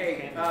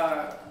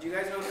you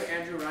guys know who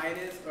Andrew Ryan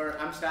is? Or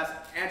I'm just asking,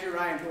 Andrew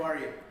Ryan, who are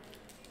you?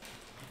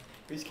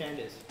 Who's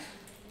Candace?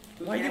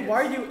 Who's Why Candace?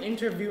 are you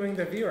interviewing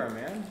the viewer,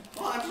 man?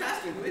 Well, I'm just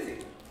asking, who is he?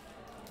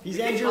 He's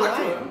You can Andrew talk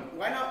to Ryan. him.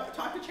 Why not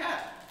talk to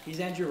chat? He's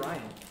Andrew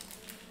Ryan.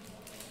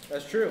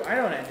 That's true. I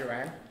know an Andrew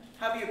Ryan.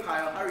 How about you,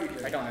 Kyle? How are you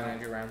doing? I don't know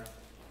Andrew Ryan.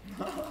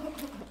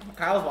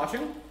 Kyle's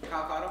watching.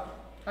 Kyle Cotto?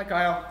 Hi,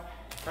 Kyle.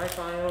 Hi,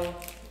 Kyle.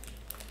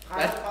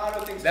 Kyle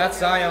Cotto thinks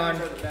that's oatmeal Zion.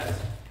 cookies are the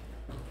best.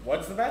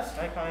 What's the best?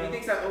 Hi, He Kyle.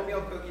 thinks that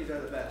oatmeal cookies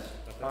are the best.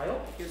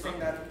 Kyle? He was saying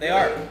that. They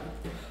are.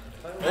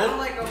 I don't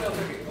like oatmeal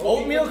cookies.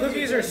 Oatmeal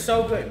cookies are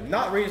so good.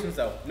 Not raisins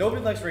though.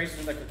 Nobody likes raisins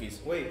in their cookies.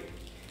 Wait.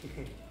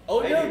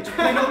 Oatmeal,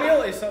 plain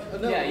oatmeal is so.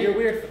 Yeah, you're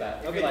weird for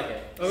that. If you like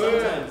it.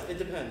 Sometimes. It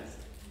depends.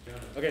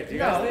 Okay, do you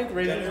No. guys think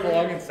raisins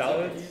belong in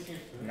salads?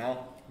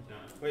 No.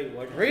 Wait,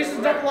 what?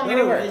 Raisins don't belong No,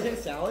 anywhere. raisin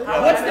salad?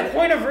 What's the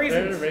point of They're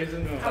raisins?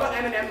 raisins. How about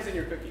M&M's in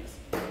your cookies?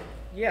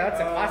 Yeah,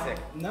 that's a classic.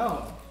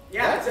 No.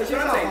 Yeah, It's that's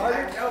just what a I'm saying. harder,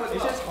 I know as it's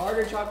well. just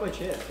harder chocolate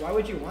chips. Why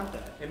would you want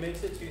that? It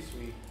makes it too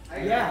sweet.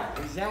 Yeah,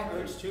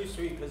 exactly. It's too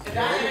sweet because It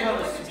doesn't go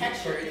with the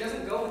texture. It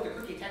doesn't go with the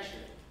cookie texture.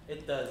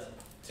 It does.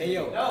 Hey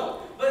yo.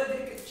 No, but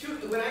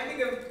when I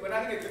think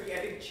of cookie, I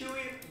think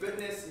chewy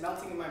goodness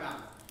melting in my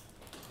mouth.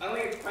 I don't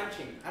think it's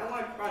crunching. I don't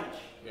want to crunch.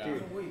 Yeah.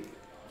 Dude, Wait.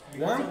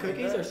 warm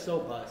cookies are so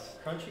bus.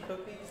 Crunchy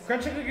cookies?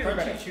 Crunchy cookies are Crunchy,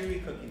 better.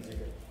 chewy cookies are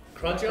good.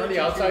 Crunchy on the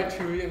outside,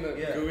 chewy in the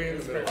Yeah, gooey in the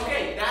it's middle.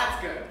 Okay,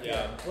 that's good.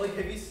 Yeah. Like,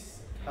 have you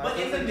But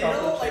in the some middle,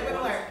 chocolate like chip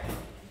when ones?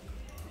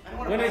 I don't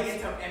want to When bite it's-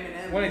 into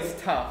M&M's. When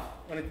it's tough.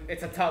 When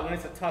it's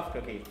a tough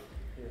cookie.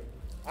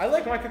 I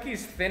like my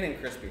cookies thin and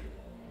crispy.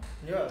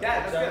 Yeah, Yeah,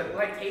 that's exactly. good.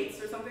 Like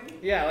Tate's or something?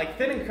 Yeah, like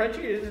thin and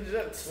crunchy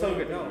is so Wait,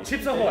 good. no.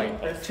 Chips Ahoy.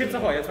 That's Chips chewy.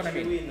 Ahoy, that's what I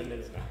mean. Chewy in the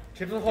middle.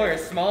 Chips Ahoy are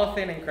small,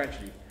 thin, and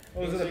crunchy.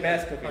 Those are the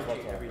best cookies Crunchy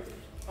whatsoever. everything.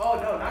 Oh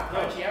no, not No,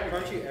 crunchy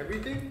everything. Crunchy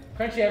everything?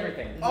 Crunchy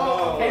everything.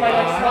 Oh, Okay,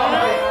 like small.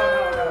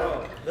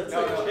 no. That's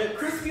No, like no. chips.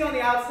 Crispy on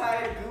the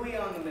outside, gooey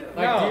on the middle.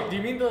 Like, No. do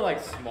you mean the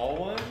like small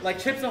ones? Like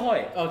Chips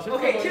Ahoy. Oh, Chips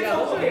Okay, Ahoy, Chips yeah,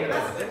 those are Ahoy. good.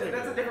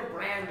 That's a different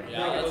brand. Yeah,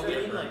 Like, that's it's,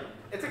 Getting like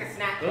it's like a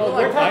snack. Oh,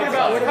 we're talking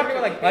about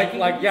like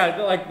like yeah,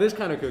 like this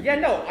kind of cookie. yeah,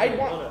 no, I hold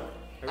want up.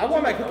 I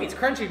want my cookies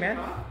crunchy, man.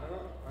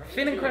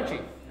 Thin and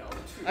crunchy.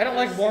 I don't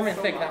like warm and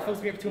thick. That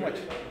fills me up too much.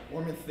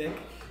 Warm and thick.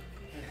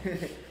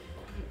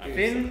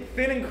 Thin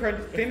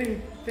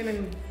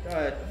and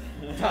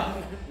tough.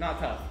 Not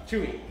tough.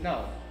 Chewy.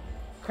 No.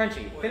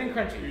 Crunchy. Thin and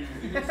crunchy.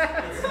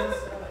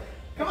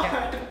 Come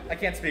on. I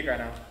can't speak right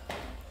now.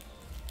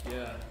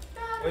 Yeah.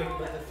 Wait,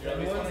 but the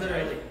thin ones that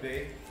are like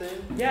big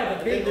thin? Yeah,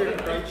 the big they're one.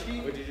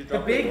 crunchy. Wait, did you The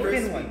drop big it? thin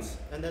crispy, ones.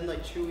 And then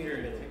like chewy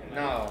in the middle.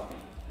 No.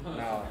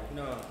 No.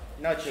 No.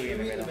 No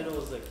chewy in the middle.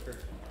 is like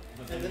perfect.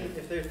 And then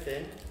if they're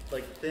thin,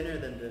 like thinner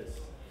than this,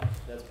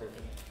 that's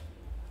perfect.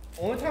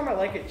 Only time I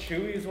like it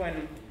chewy is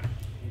when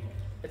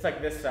it's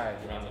like this size.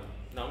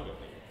 No, I'm good.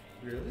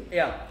 Really?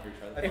 Yeah.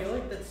 I feel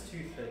like that's too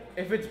thick.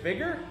 If it's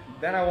bigger,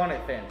 then I want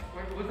it thin.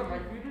 Was that my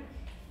computer?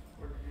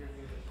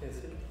 Is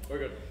it? We're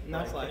good.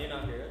 Not Can you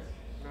not hear us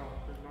No,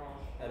 there's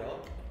no. at all?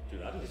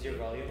 Dude, that Is your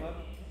volume up?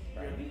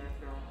 Maybe.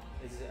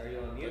 Are you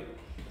on mute?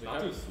 It's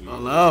not too sweet.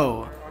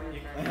 Hello.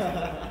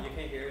 You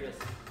can't hear us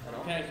at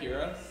all? Can't hear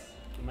us?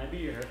 It might be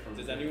your headphones.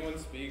 Does anyone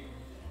speak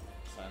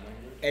sign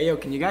language? Hey yo,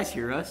 can you guys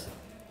hear us?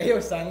 Hey yo,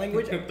 sign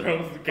language. Throws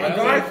the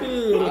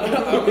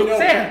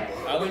Sam!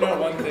 I only know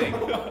one thing.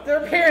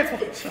 Their parents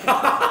watch.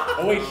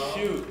 Oh wait,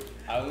 shoot.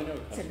 I only know.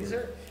 a couple These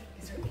are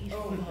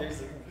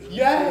words.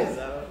 Yes!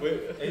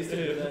 Wait, I used to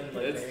do that in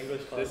like it's- my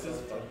English class. This is all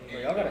the time. fucking.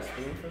 y'all got a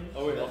spoon for me?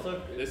 Oh wait,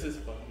 also this is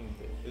fucking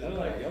big. Isn't it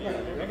like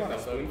y'all got a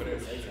spoon for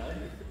this?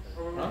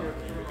 I don't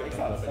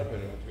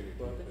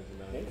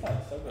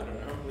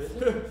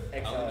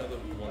know the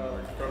one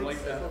word. From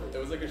like that, it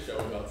was like a show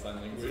about sign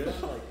language.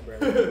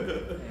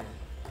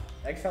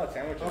 Egg salad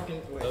sandwiches. Okay,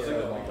 wait. That was like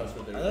the one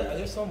customer they Are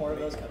there still more of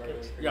those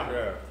cupcakes?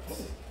 Yeah.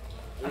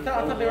 I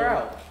thought they were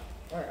out.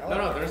 Alright,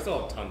 No, there's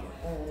still a ton more.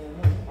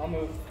 I'll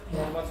move.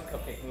 One bunch of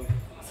cupcake move.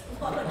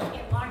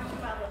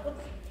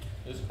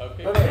 There's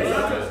cupcakes. Okay, do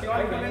you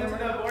want to come into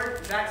the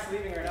board? Zach's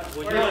leaving right now.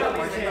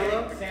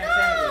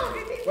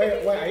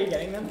 Wait, are you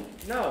getting them?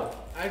 No,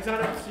 I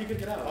got it so you could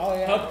get out. Oh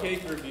yeah.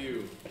 Cupcake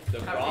review. The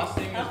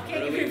frosting is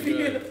really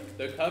good.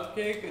 The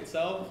cupcake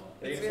itself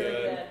is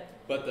good,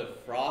 but the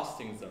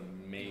frosting's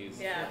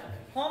amazing. Yeah.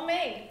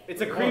 Homemade. It's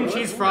a cream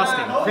cheese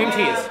frosting. Cream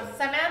cheese.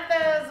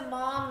 Samantha's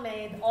mom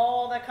made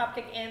all the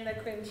cupcake and the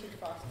cream cheese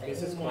frosting.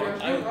 This is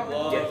I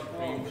love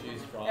cream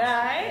cheese frosting.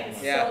 Right?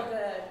 Yeah. So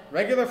good.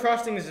 Regular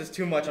frosting is just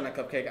too much on a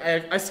cupcake.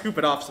 I scoop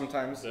it off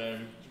sometimes.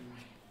 Same.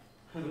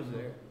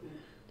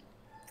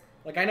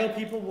 Like I know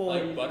people will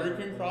Like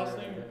buttercream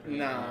frosting?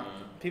 Nah.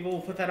 People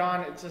will put that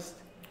on. It's just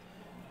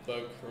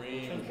But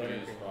cream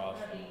cheese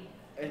frosting.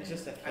 it's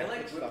just a I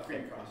like it's whipped stuff.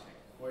 cream frosting,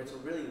 where it's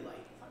really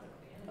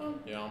light.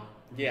 Yeah.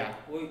 Yeah.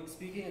 Wait,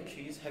 speaking of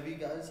cheese, have you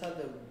guys had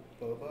the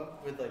boba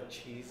with like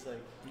cheese like?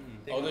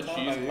 thing Oh, the on top?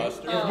 cheese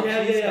custard? Oh.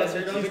 Yeah, cheese yeah,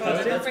 custard, cheese cheese custard.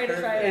 custard. I'm afraid to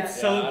try that.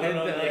 It's so I good don't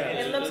know that that. like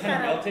It it's looks kind of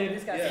kind of melted.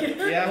 disgusting.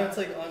 Yeah. It's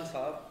like on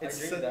top. I It's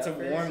drink it's that a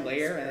first, warm it's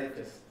layer and it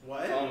perfect. just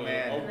What? oh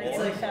man. It's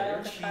like Shout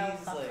out to cheese, Kyle like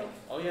Costco.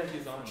 Oh yeah,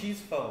 he's on. cheese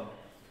foam.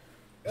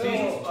 Oh, Cheese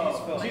oh.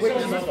 foam. Wait, Cheese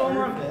cheese foam. foam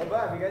on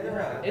boba? Have you guys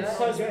ever had It's that?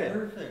 so It's good.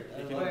 perfect.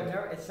 I Oh, love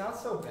it. it's not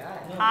so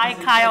bad. Hi,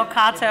 Kyle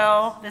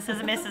Cato. This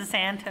is Mrs.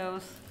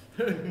 Santos.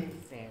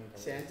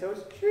 Santos?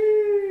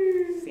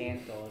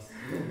 Santos.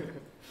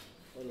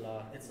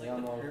 Hola. It's like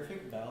the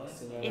perfect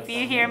balance. If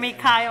you hear me,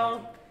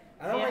 Kyle,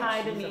 I don't say hi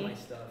like to cheese on me. my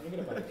stuff. Look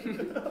at it.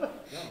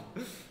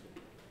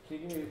 Can you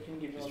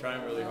give me He's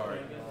trying really hard.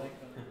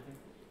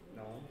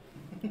 No.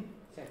 Sam,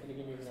 can you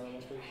give me another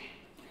one, please?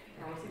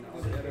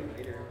 I'll get it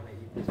later when I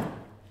eat this.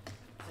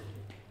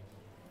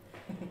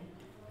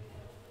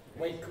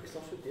 Wait,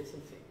 social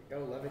distancing.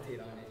 Gotta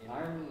levitate on it. You know?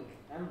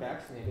 I'm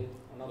vaccinated.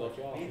 I don't know about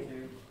y'all.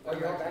 Oh,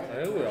 you're all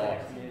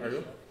vaccinated. Are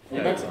you?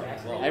 Yeah,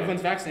 vaccinated.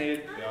 everyone's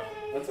vaccinated. Yeah.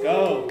 Let's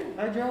go.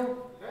 Hi Joe.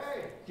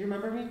 Hey. Do you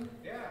remember me?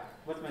 Yeah.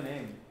 What's my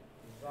name?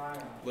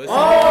 Listen.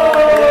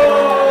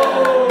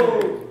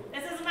 Oh!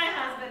 This is my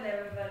husband,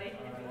 everybody.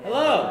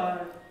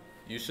 Hello.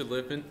 You should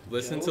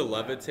listen to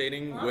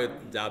Levitating with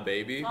Da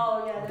Baby.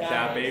 Oh, yeah.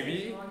 Da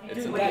Baby. It's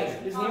Dude, a guys,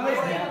 his name is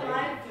Nabby.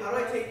 How do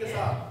I take this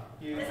off?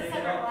 This is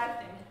separate live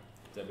thing.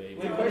 Da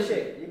Baby. You push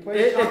it. You push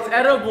It's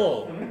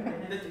edible. And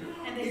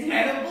It's this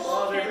edible?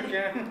 Oh, there's a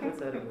can.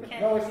 What's edible?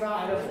 No, it's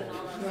not edible.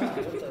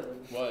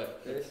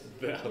 What?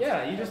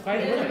 Yeah, you just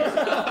bite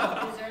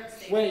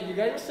it. Wait, you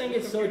guys are saying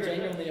it's so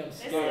genuinely This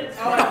obscure. is.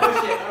 Oh, I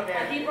push it.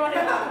 Okay. He brought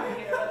it over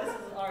here, but this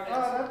is our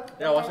desk.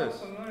 Yeah, watch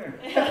this.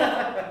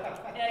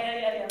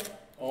 Yeah.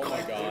 Oh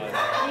my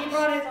god. He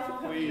brought it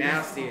on.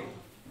 Nasty.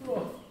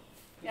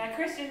 Yeah,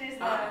 Christian is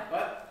the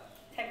What?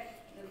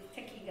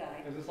 techie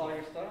guy. Is this all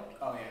your stuff?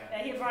 Oh, yeah.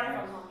 Yeah, he brought it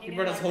from home. He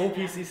brought his whole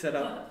PC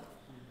setup.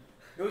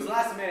 It was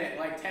last minute,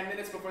 like 10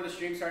 minutes before the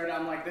stream started.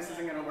 I'm like, this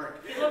isn't gonna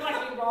work. It looked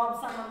like he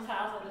robbed someone's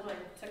house and just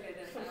like took it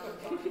and went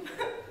on.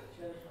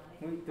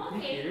 Wait, the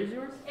computer's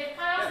yours? If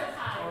Kyle says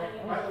hi, then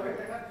you By the way, know.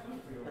 they had food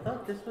for you. I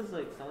thought this was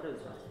like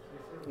Sauda's house.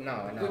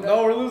 No.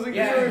 No, we're losing.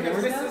 Yeah,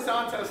 because this is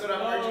Santos with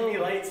RGB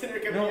lights in her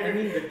computer. No, I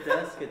mean the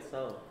desk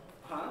itself.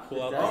 Huh?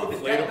 Pull out Oh, the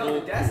the desk, no, the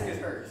inflatable. desk is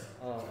hers.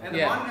 Oh. And the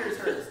Yeah. monitor is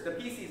hers. The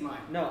PC's mine.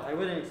 No, I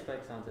wouldn't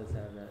expect Santos to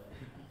have that.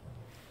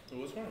 So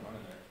what's going on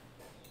in there?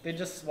 They're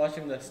just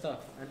watching the stuff.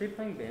 Aren't they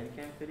playing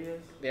Bandcamp videos?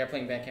 They are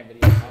playing Bandcamp videos.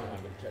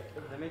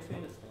 That makes me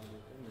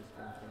nostalgic. I miss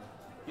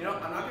Bandcamp. You know,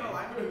 I'm not gonna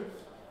lie to you.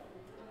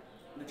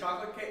 The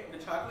chocolate cake, the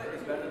chocolate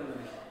is better than the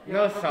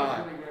vanilla. No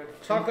shot.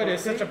 Chocolate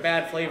is such a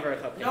bad flavor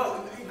of cupcake.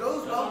 No, it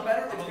goes well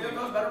better. It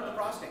goes better with the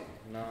frosting.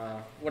 Nah.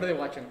 What are they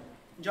watching?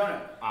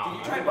 Jonah, did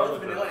you try both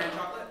vanilla and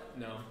chocolate?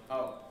 No.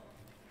 Oh.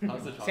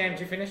 How's the chocolate? Sam, did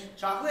you finish?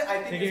 Chocolate, I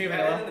Can think you is give me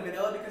better vanilla? than the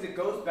vanilla because it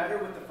goes better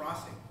with the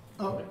frosting.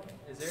 Oh.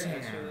 Is there Sam.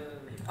 extra?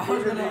 I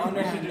was gonna We should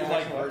underhand do that.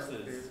 like versus.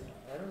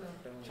 I don't know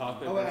if that one.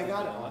 Chocolate. Oh, wait, I versus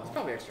got it. vanilla. It's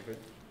probably extra food.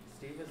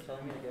 Steve was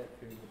telling me to get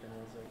food, but then I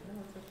was like, no,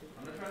 it's okay.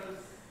 I'm gonna try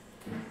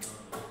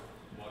this.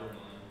 Watermelon.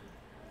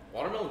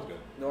 Watermelon's good.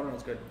 The one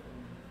was good.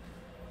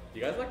 Do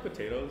you guys like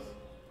potatoes?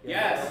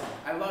 Yes,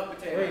 I love Wait,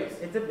 potatoes.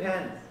 it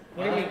depends.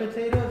 What do you mean?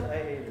 Potatoes, I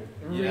hate it.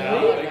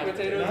 Yeah, baked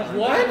potatoes.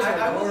 What?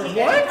 I will eat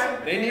What? any type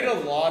of They need a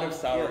potatoes. lot of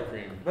sour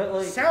cream. But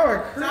like,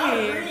 Sour cream.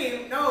 Sour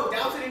cream? No,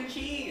 douse it in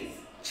cheese.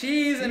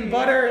 Cheese and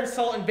butter and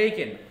salt and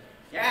bacon.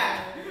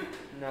 Yeah.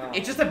 no.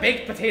 It's just a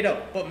baked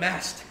potato, but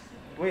mashed.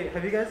 Wait,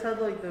 have you guys had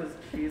like those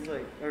cheese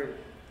like or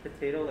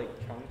potato like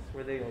chunks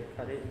where they like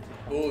cut it into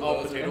chunks? Oh,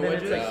 Oh, potato and then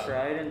wedges. it's like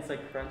fried and it's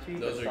like crunchy.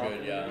 Those but are soft good.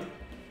 and Yeah. everything?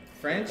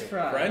 French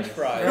fries. French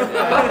fries.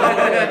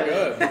 Yeah,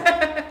 good.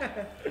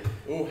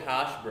 Ooh,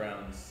 hash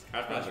browns.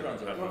 Hash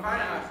browns are good. What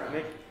kind of hash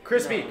brown?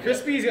 Crispy.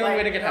 Crispy is the only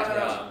way to get hash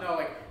browns. No,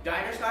 like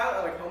diner style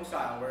or like home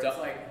style, where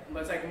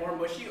it's like more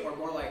mushy or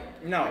more like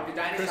No, like the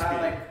diner crispy.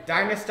 style like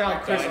Diner style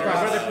crispy.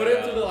 Where they put it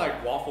into the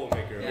like waffle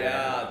maker.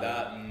 Yeah,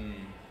 that.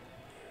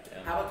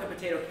 Yeah. How about the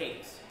potato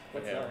cakes?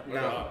 What's that?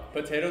 No.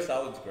 Potato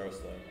salad's gross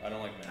though. I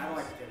don't like mayonnaise. I don't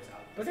like potato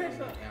salad. Potato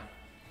salad.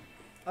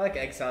 Yeah. I like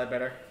egg salad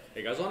better.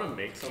 Hey, guys, want to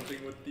make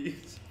something with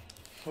these?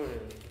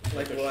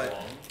 Like what?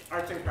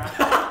 Arts and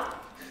crafts.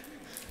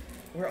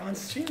 We're on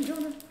stream,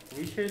 Jonah.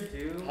 We should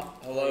do.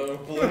 Hello.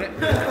 Balloon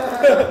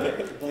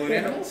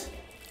animals?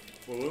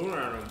 Balloon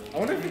animals. I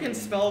wonder if we can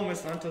spell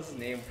Miss Santos'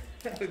 name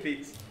with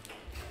these.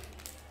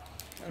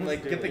 And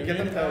like get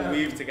them to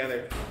weave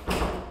together.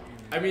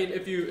 I mean,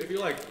 if you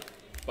like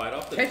bite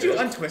off the. Can't you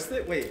untwist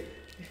it? Wait.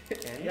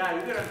 Yeah,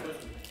 you could untwist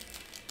it.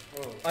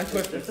 Oh,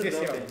 Untwist it. this is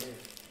See, nothing.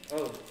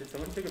 Oh, did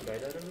someone take a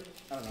bite out of it?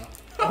 I don't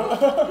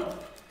know.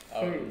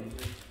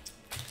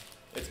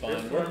 It's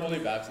fine. We're fully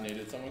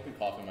vaccinated. Someone can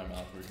cough in my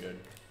mouth. We're good.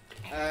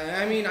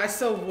 I mean, I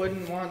still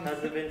wouldn't want.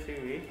 Has it been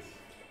 2 weeks?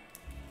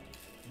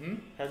 Hmm?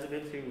 Has it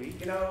been 2 weeks?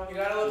 You know, you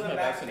gotta lose Isn't the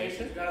that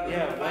vaccination. vaccination?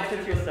 Yeah, once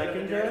it's your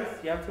second dose,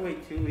 you have to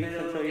wait 2 weeks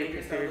until you're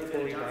considered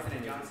fully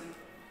vaccinated.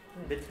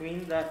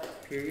 Between that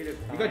period of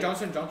time, You got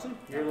Johnson & Johnson?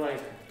 you're like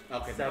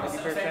Okay.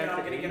 70%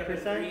 to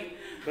 80%,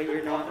 but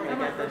you're not like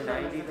at the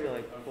 90 to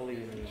like fully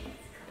immune.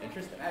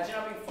 Interesting. Imagine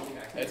not being fully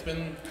vaccinated. It's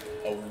been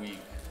a week.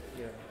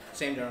 Yeah.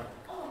 Same Jonah.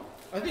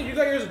 I think you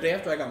got yours the day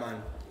after I got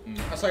mine.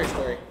 I saw your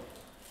story.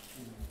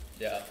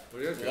 Yeah.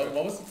 What do you guys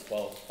What was the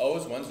 12th? Oh, it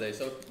was Wednesday.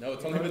 So no,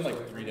 it's only been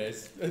like 3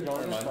 days. Y'all Never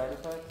just mind. side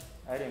effects?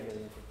 I didn't get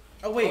anything.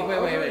 Oh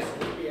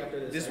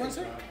wait. This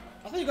Wednesday?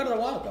 I thought you got it a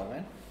while ago,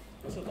 man.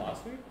 Was it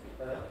last week?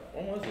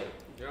 When was it?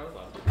 Yeah, it was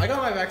last. I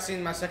got my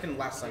vaccine my second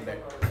last Sunday.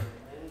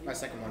 My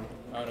second one.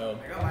 I don't know.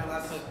 I got my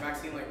last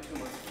vaccine like 2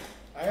 months ago.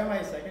 I got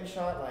my second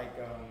shot like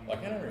Why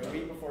can't I a remember?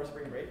 week before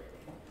spring break.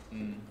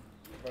 Mm.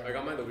 I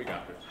got mine the week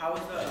after. How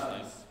was the That's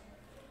nice.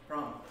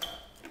 prom?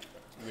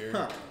 Weird.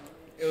 Huh.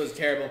 It was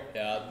terrible.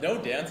 Yeah, no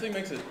dancing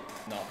makes it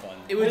not fun.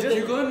 It was just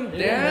You couldn't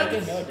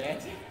dance. No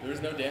dancing. There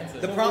was no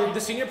dancing. The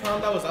senior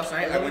prom that was last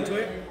night, I went to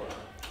it.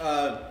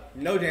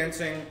 No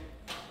dancing,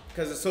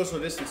 because of social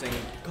distancing,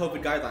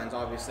 COVID guidelines,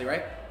 obviously,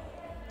 right?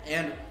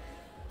 And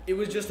it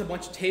was just a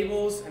bunch of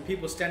tables and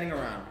people standing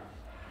around.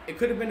 It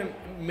could have been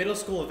a middle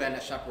school event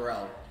at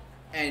Chaparral,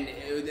 and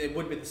it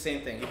would be the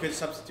same thing. You could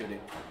substitute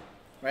it,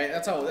 right?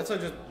 That's how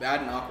just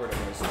bad and awkward it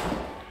was.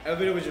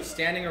 Everybody was just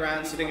standing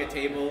around, sitting at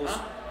tables.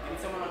 Need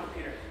someone on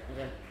computer.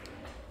 Okay.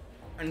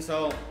 And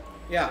so,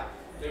 yeah.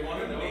 They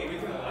want to know if we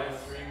can live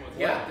stream with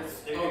Yeah.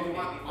 Oh, you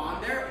want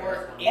on there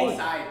or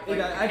inside? Like,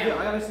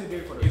 I honestly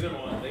do for Either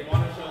one. They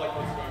want to show like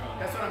what's going on.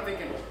 That's what I'm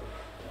thinking.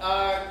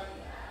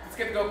 Let's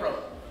get the GoPro.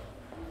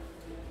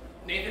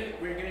 Nathan,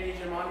 we're gonna need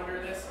you to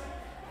monitor this.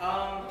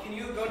 Can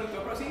you go to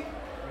GoPro scene?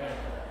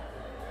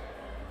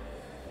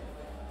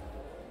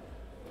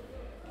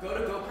 Go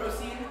to GoPro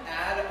scene,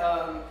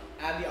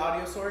 add the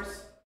audio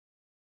source,